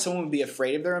reason why someone would be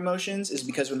afraid of their emotions is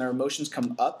because when their emotions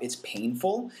come up, it's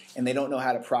painful, and they don't know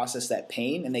how to process that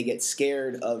pain, and they get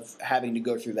scared of having to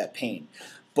go through that pain.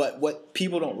 But what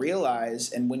people don't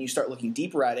realize, and when you start looking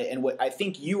deeper at it, and what I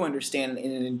think you understand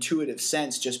in an intuitive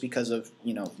sense just because of,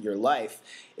 your life,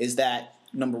 is that,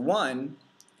 number one,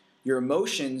 your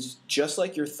emotions, just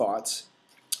like your thoughts,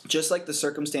 just like the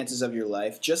circumstances of your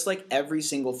life, just like every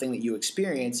single thing that you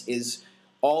experience, is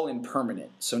all impermanent.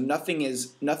 So nothing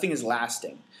is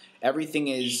lasting. Everything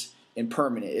is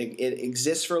impermanent. It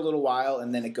exists for a little while,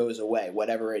 and then it goes away,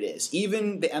 whatever it is.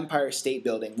 Even the Empire State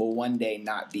Building will one day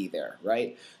not be there,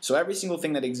 right? So every single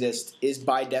thing that exists is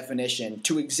by definition,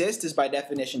 to exist is by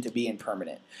definition to be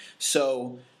impermanent.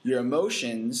 So your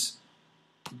emotions,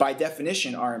 by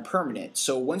definition, are impermanent.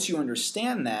 So once you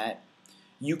understand that,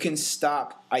 you can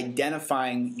stop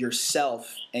identifying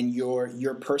yourself and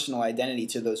your personal identity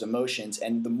to those emotions.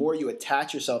 And the more you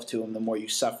attach yourself to them, the more you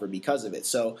suffer because of it.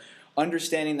 So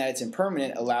understanding that it's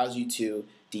impermanent allows you to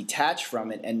detach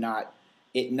from it and not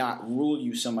rule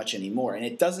you so much anymore. And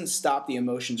it doesn't stop the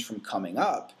emotions from coming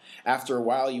up. After a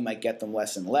while, you might get them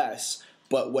less and less.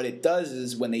 But what it does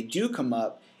is when they do come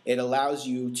up, it allows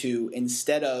you to,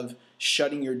 instead of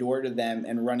shutting your door to them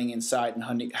and running inside and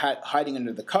hiding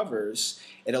under the covers,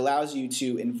 it allows you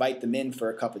to invite them in for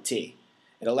a cup of tea.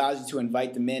 It allows you to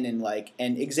invite them in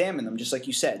and examine them, just like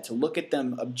you said, to look at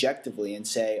them objectively and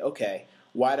say, okay,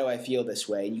 why do I feel this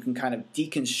way? And you can kind of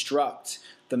deconstruct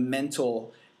the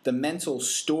mental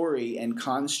story and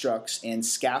constructs and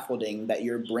scaffolding that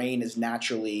your brain is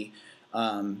naturally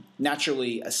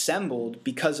assembled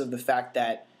because of the fact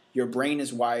that your brain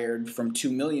is wired from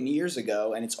 2 million years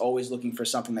ago, and it's always looking for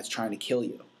something that's trying to kill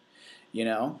you. You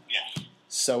know? Yes.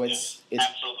 So it's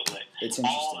absolutely. It's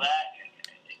interesting. All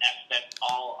that's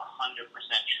all 100%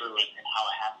 true in how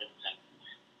it happens. And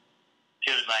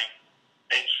it was like,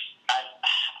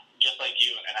 just like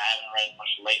you, and I haven't read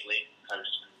much lately because I've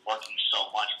just been working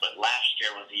so much, but last year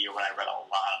was the year when I read a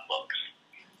lot of books.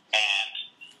 And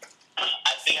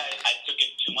I think I took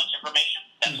in too much information.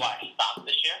 That's why I stopped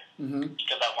this year,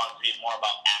 because I wanted to be more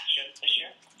about action this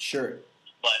year. Sure.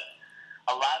 But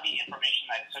a lot of the information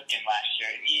I took in last year,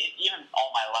 even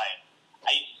all my life,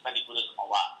 I used to study Buddhism a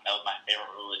lot. That was my favorite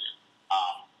religion.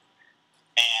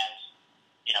 And,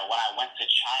 you know, when I went to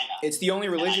China... It's the only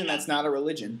religion that's not a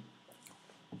religion.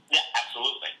 Yeah,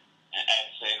 absolutely. And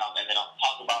so, you know, and they don't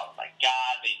talk about, like,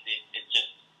 God.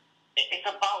 It's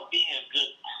about being a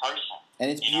good person. And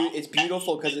it's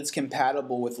beautiful because it's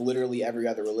compatible with literally every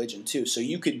other religion, too. So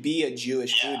you could be a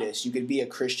Jewish Buddhist. You could be a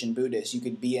Christian Buddhist. You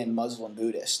could be a Muslim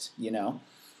Buddhist, you know?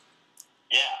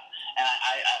 Yeah. And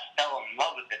I fell in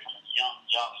love with it from a young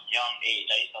age.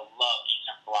 I used to love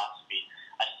Eastern philosophy.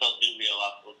 I still do read a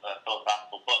lot of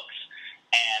philosophical books.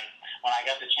 And when I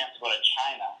got the chance to go to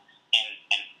China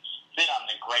and sit on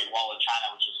the Great Wall of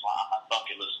China, which is on my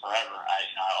bucket list forever. I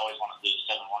always wanted to do the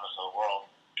 7 Wonders of the World.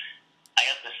 I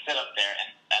got to sit up there, and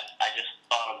I just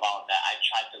thought about that. I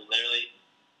tried to literally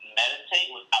meditate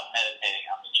without meditating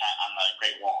on the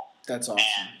Great Wall. That's awesome.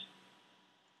 And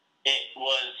it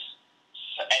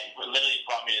literally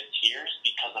brought me to tears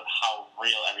because of how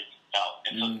real everything felt.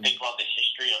 And so think about the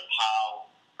history of how,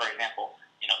 for example,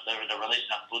 you know, the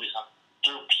religion of Buddhism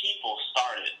through people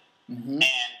started,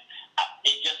 and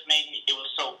it just made me, it was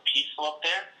so peaceful up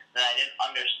there that I didn't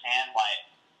understand why,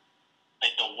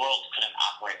 like, the world couldn't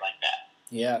operate like that.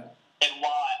 Yeah. And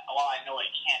while I know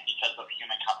it can't because of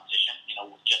human competition, you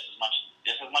know, just as much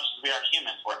as we are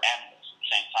humans, we're animals at the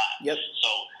same time. Yep. So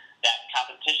that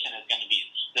competition is going to be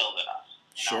instilled in us.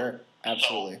 You know? Sure.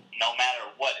 Absolutely. So no matter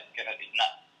what, it's going to be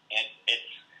nuts. And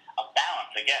it's a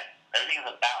balance. Again, everything is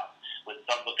a balance. With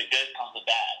the good comes the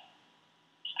bad.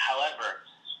 However,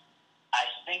 I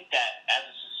think that as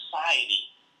a society,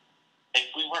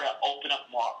 if we were to open up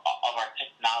more of our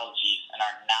technologies and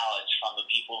our knowledge from the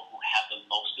people who have the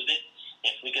most of it,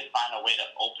 if we could find a way to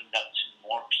open it up to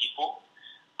more people,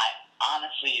 I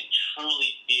honestly and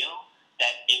truly feel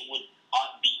that it would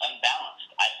be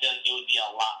unbalanced. I feel like it would be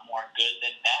a lot more good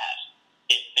than bad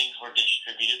if things were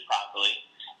distributed properly,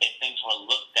 if things were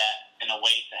looked at in a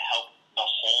way to help the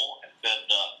whole instead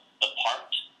of the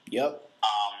part. Yep.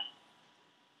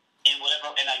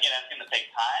 And again, that's going to take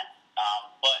time,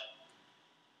 but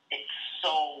it's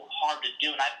so hard to do,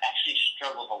 and I've actually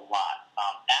struggled a lot.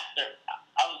 After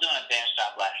I was doing a dance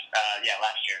job last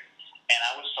year, and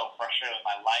I was so frustrated with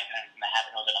my life and everything that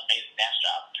happened. It was an amazing dance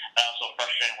job, but I was so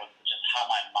frustrated with just how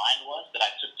my mind was that I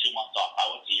took 2 months off. I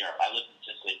went to Europe. I lived in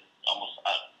Sicily almost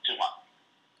 2 months.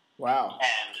 Wow.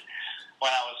 And when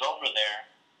I was over there,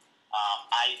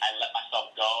 I let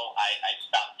myself go. I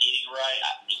stopped eating right.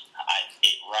 I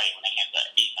ate right when it came to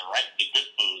eating the good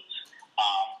foods.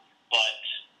 But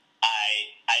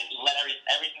I let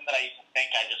everything that I used to think.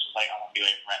 I just was like, I want to be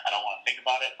away from it. I don't want to think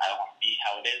about it. I don't want to be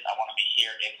how it is. I want to be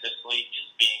here in Sicily,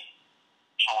 just being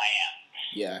how I am.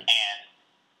 Yeah. And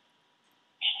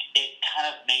it kind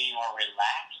of made me more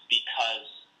relaxed because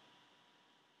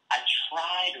I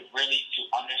tried really to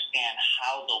understand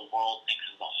how the world thinks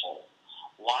as a whole.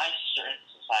 Why certain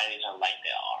societies are like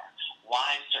they are.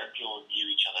 Why certain people view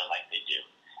each other like they do.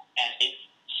 And it's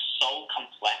so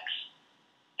complex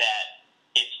that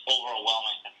it's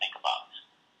overwhelming to think about.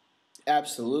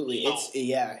 Absolutely. So,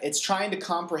 it's trying to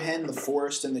comprehend the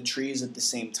forest and the trees at the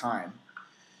same time.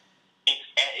 It's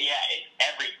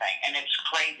everything. And it's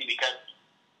crazy because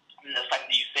the fact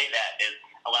that you say that is,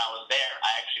 when I was there,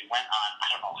 I actually went on, I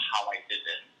don't know how I did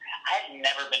this. I had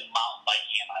never been mountain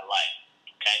biking in my life.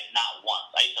 Okay, not once.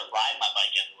 I used to ride my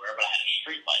bike everywhere, but I had a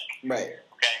street bike. Right.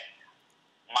 Okay.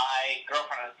 My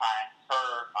girlfriend at the time,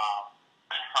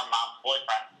 her mom's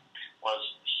boyfriend was,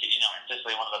 in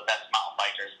Sicily, one of the best mountain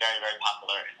bikers, very, very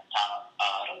popular in the town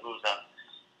of Ragusa.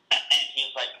 And he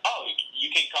was like, "Oh, you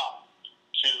can come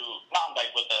to mountain bike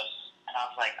with us." And I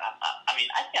was like, I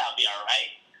think I'll be all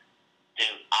right.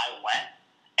 Dude, I went,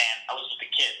 and I was with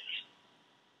the kids.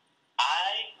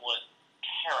 I was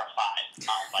terrified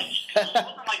mountain biking. It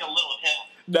wasn't like a little hill.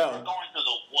 No. We were going through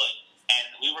the woods, and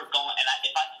we were going, and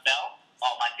if I fell,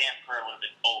 my dance career would have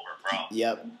been over, bro.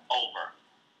 Yep. Over.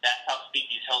 That's how steep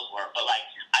these hills were. But, like,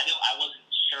 I wasn't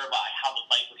sure about how the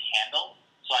bike would handle,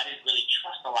 so I didn't really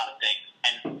trust a lot of things.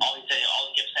 And all he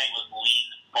kept saying was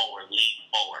lean forward.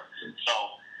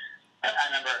 So I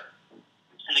remember,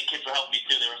 and the were helping me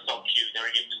too. They were so cute. They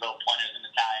were giving me little pointers in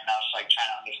Italian. I was like trying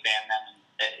to understand them. And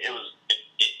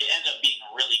it ended up being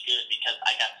really good because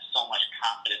I got so much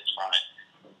confidence from it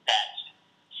that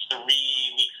 3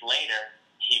 weeks later,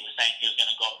 he was saying he was going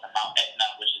to go up to Mount Etna,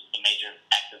 which is the major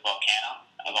active volcano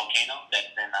that's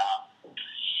in,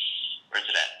 where's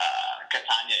it at?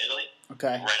 Catania, Italy.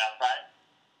 Okay. Right outside.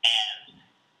 And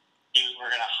we're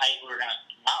going to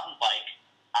mountain bike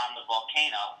on the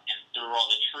volcano and through all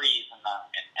the trees and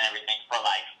everything for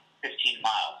like 15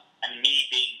 miles. And me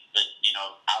being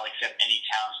I'll accept any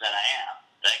challenge that I am,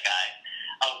 that guy,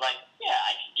 I was like, yeah,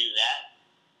 I can do that.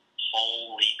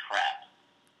 Holy crap.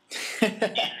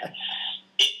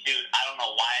 Dude, I don't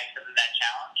know why I accepted that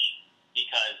challenge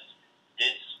because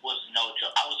this was no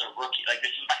joke. I was a rookie. Like,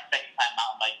 this is my second time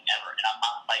mountain biking ever, and I'm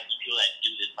mountain biking people that do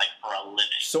this, like, for a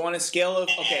living. So on a scale of,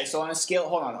 on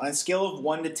a scale of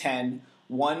 1 to 10,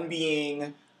 1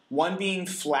 being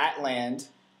flat land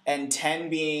and 10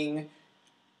 being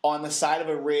on the side of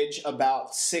a ridge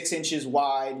about 6 inches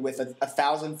wide with a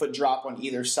 1,000-foot drop on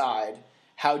either side,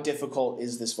 how difficult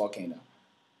is this volcano?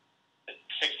 6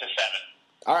 to 7.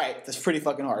 All right, that's pretty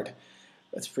fucking hard.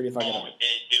 That's pretty fucking hard.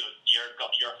 Dude,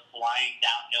 you're flying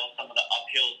downhill. Some of the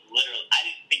uphills, literally, I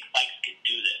didn't think bikes could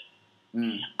do this.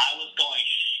 I was going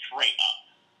straight up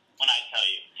when I tell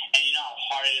you. And you know how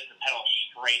hard it is to pedal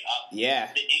straight up?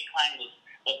 Yeah. The incline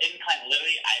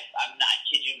literally, I'm not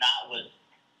kid you not, was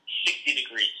 60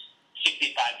 degrees,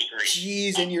 65 degrees.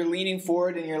 Jeez, and you're leaning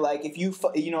forward, and you're like, if you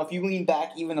lean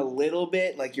back even a little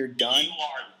bit, like you're done. You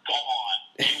are gone.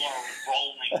 You are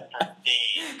rolling for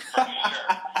days, for sure.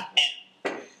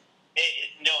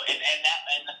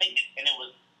 And the thing is, and it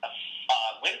was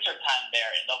winter time there,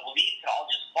 and the leaves had all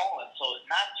just fallen. So it's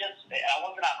not just I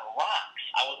wasn't on rocks;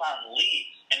 I was on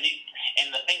leaves. And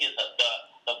the thing is that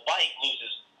the bike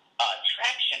loses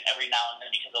traction every now and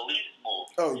then because the leaves move.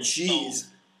 Oh, jeez.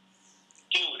 So,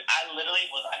 dude, I remember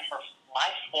my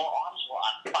forearms were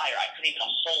on fire. I couldn't even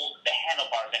hold the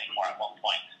handlebars anymore at one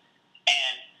point.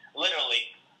 And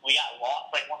literally, we got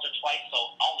lost like once or twice, so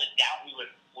all the down we would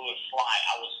fly.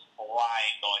 I was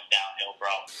flying going downhill,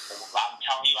 bro. I'm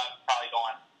telling you, I was probably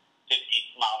going 50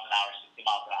 miles an hour, 60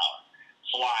 miles an hour.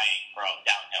 Flying, bro,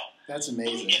 downhill. That's So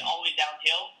amazing. we get all the way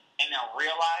downhill and then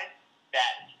realize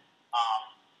that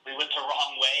we went the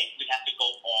wrong way. We'd have to go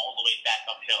all the way back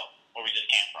uphill where we just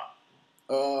came from.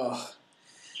 Oh.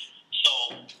 So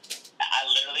I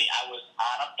was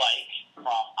on a bike from,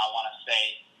 I want to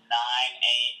say, 9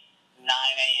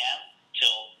 a.m.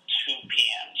 till 2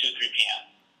 p.m., 2, 3 p.m.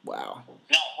 Wow.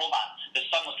 No, hold on. The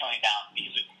sun was coming down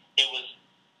because it was,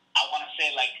 I want to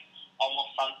say, like,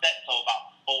 almost sunset, so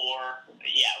about 4,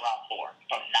 around 4,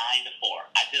 from 9 to 4.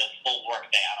 I did a full work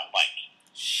day on a bike.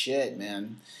 Shit,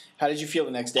 man. How did you feel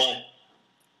the next day?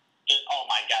 Oh,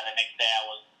 my God, the next day I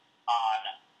was on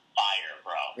fire,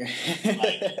 bro.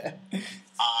 Like,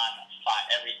 on fire.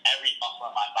 Every muscle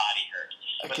in my body hurt.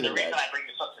 But the reason I bring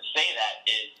this up to say that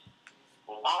is,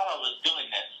 while I was doing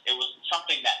this, it was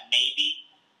something that maybe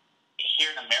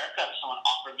here in America, if someone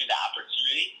offered me the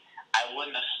opportunity, I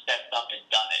wouldn't have stepped up and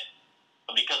done it.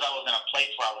 But because I was in a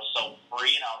place where I was so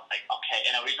free, and I was like, okay,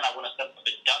 and the reason I wouldn't have stepped up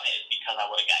and done it is because I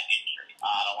would have gotten injured.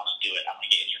 I don't want to do it. I'm going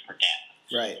to get injured for damn.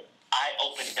 Right. I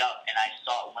opened up and I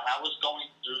saw, when I was going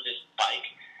through this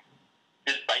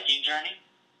biking journey,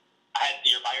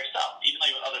 you're by yourself. Even though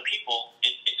you're with other people,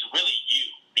 it's really you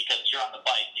because you're on the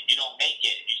bike. If you don't make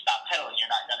it, if you stop pedaling,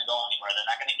 you're not going to go anywhere. They're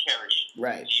not going to carry you.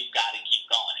 Right. So you've got to keep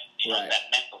going. It's that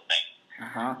mental thing.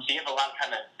 Uh-huh. So you have a lot of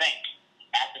time to think.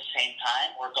 At the same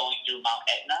time, we're going through Mount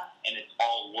Etna, and it's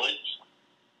all woods.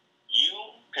 You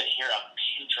could hear a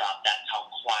pin drop. That's how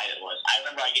quiet it was. I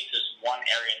remember I get to this one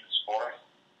area in this forest,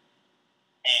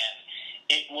 and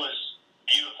it was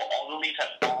beautiful. All the leaves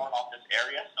had fallen off this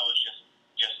area, so it was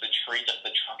just the tree, just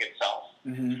the trunk itself,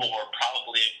 for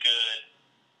probably a good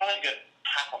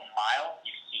half a mile.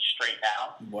 You can see straight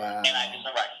down. Wow. And I just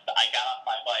remember I got off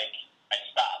my bike, I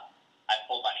stopped, I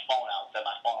pulled my phone out, set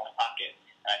my phone in my pocket,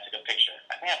 and I took a picture.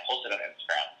 I think I posted it on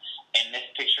Instagram. And this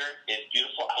picture is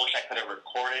beautiful. I wish I could have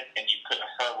recorded and you could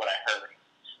have heard what I heard.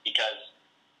 Because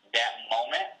that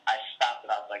moment, I stopped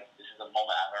and I was like, this is a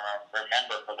moment I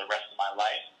remember for the rest of my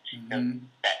life.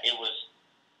 That it was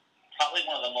probably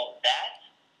one of the most, that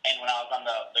and when I was on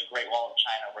the Great Wall of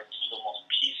China were two of the most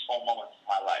peaceful moments of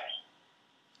my life.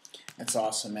 That's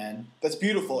awesome, man. That's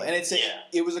beautiful. And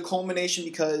it was a culmination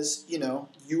because,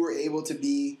 you were able to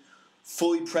be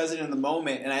fully present in the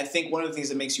moment. And I think one of the things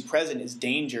that makes you present is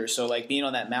danger. So, like, being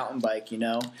on that mountain bike,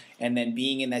 and then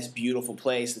being in this beautiful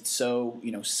place that's so,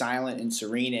 silent and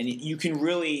serene. And you can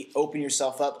really open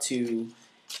yourself up to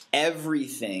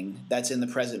everything that's in the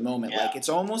present moment. Yeah. Like, it's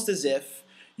almost as if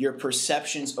your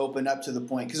perceptions open up to the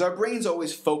point, because our brain's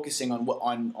always focusing on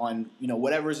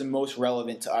whatever is most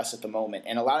relevant to us at the moment,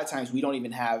 and a lot of times we don't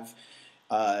even have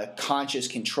conscious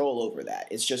control over that.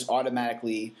 It's just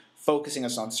automatically focusing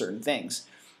us on certain things,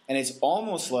 and it's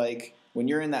almost like when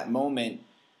you're in that moment,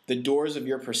 the doors of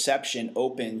your perception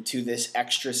open to this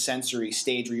extra sensory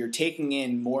stage where you're taking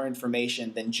in more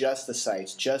information than just the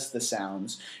sights, just the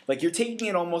sounds. Like, you're taking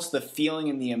in almost the feeling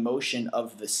and the emotion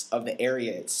of the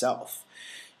area itself.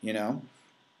 You know?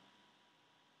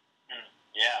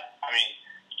 Yeah, I mean,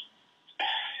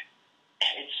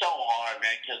 it's so hard,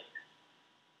 man, because,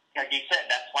 like you said,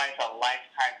 that's why it's a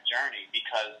lifetime journey,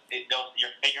 because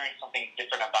you're figuring something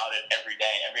different about it every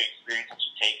day. Every experience that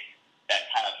you take that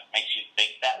kind of makes you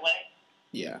think that way.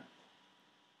 Yeah.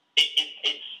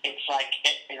 It's like,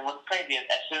 what's crazy is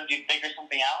as soon as you figure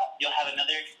something out, you'll have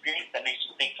another experience that makes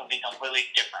you think something completely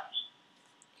different.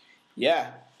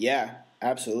 Yeah,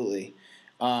 absolutely.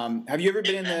 Have you ever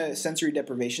been in the sensory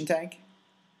deprivation tank?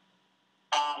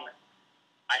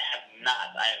 I have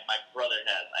not. My brother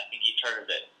has. I think he's heard of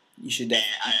it. You should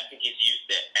definitely. And I think he's used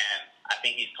it, and I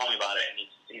think he's told me about it, and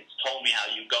he's told me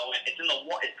how you go in. It's in the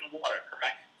water,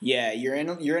 correct? Yeah, you're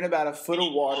in about a foot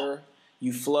of water.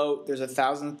 You float. There's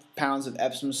 1,000 pounds of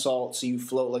Epsom salt, so you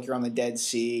float like you're on the Dead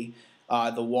Sea.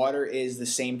 The water is the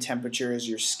same temperature as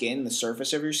your skin, the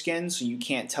surface of your skin, so you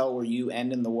can't tell where you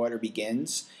end and the water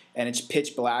begins. And it's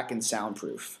pitch black and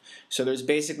soundproof. So there's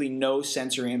basically no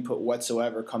sensory input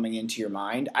whatsoever coming into your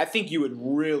mind. I think you would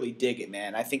really dig it,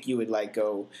 man. I think you would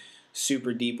go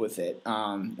super deep with it,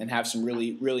 and have some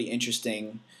really, really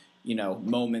interesting,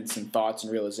 moments and thoughts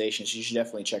and realizations. You should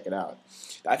definitely check it out.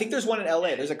 I think there's one in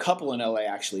LA. There's a couple in LA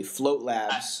actually. Float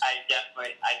Labs. I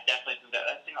definitely think that.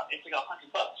 It's like $100,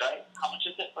 right? How much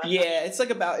is it for? Yeah, it's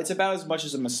about as much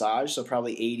as a massage, so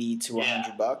probably $80 to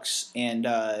 $100. And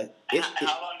how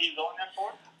long do you go in there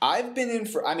for? I've been in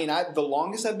for. The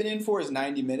longest I've been in for is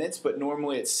 90 minutes, but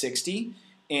normally it's 60.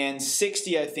 And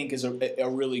 60, I think, is a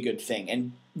really good thing.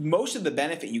 And most of the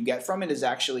benefit you get from it is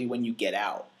actually when you get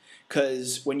out.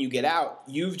 Because when you get out,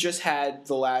 you've just had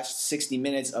the last 60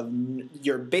 minutes of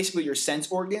your sense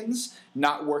organs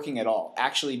not working at all,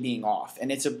 actually being off.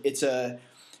 And it's an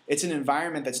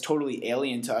environment that's totally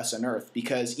alien to us on Earth,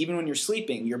 because even when you're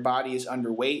sleeping, your body is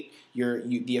underweight.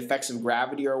 The effects of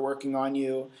gravity are working on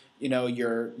you.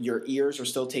 Your ears are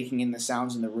still taking in the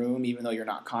sounds in the room, even though you're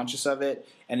not conscious of it.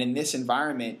 And in this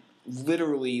environment,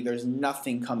 literally, there's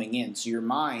nothing coming in. So your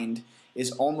mind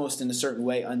is almost in a certain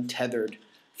way untethered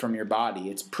from your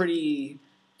body. It's pretty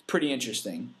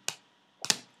interesting.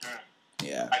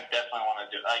 Yeah. I definitely want to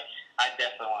do it. I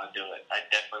definitely want to do it. I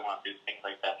definitely want to do things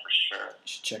like that for sure. You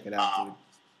should check it out, dude.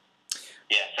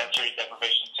 Yeah, sensory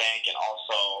deprivation tank, and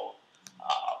also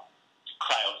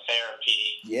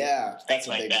cryotherapy. Yeah, that's things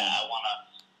like that.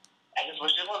 I just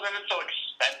wish it wasn't so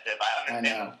expensive. I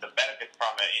understand the benefits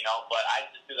from it, but I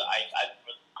just do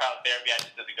with cryotherapy. I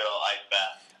just did the good old ice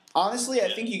bath. Honestly, I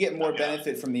think you get more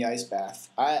benefit from the ice bath.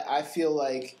 I feel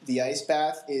like the ice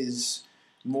bath is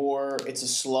it's a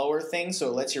slower thing, so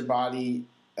it lets your body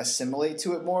assimilate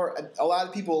to it more. A lot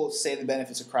of people say the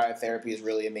benefits of cryotherapy is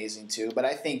really amazing too, but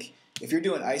I think if you're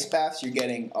doing ice baths, you're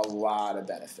getting a lot of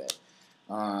benefit.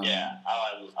 I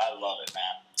love it, man.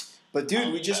 But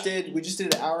dude, we just did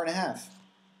an hour and a half.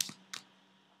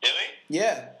 Did we?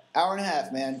 Yeah, hour and a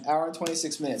half, man. Hour and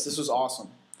 26 minutes. This was awesome.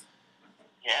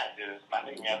 Yeah, dude. I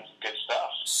think we have some good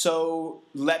stuff. So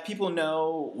let people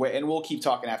know where, and we'll keep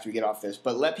talking after we get off this,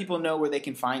 but let people know where they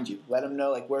can find you. Let them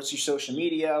know, where's your social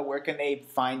media? Where can they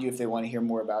find you if they want to hear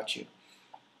more about you?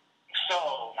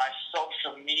 So my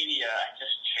social media, I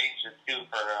just changed it too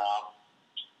for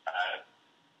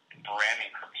branding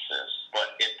purposes.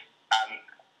 But it's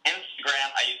Instagram.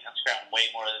 I use Instagram way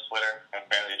more than Twitter. I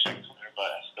barely check Twitter, but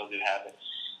I still do have it.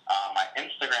 My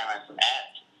Instagram is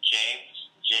at James,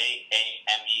 James,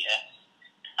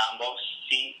 Combo,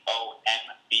 Combo,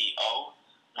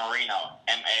 Marino,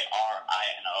 Marino.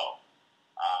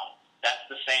 That's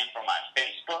the same for my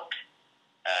Facebook.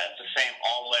 It's the same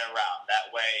all the way around.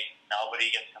 That way, nobody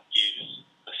gets confused.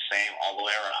 The same all the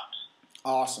way around.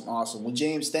 Awesome. Well,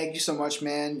 James, thank you so much,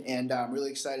 man. And I'm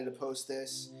really excited to post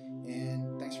this.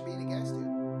 And thanks for being a guest.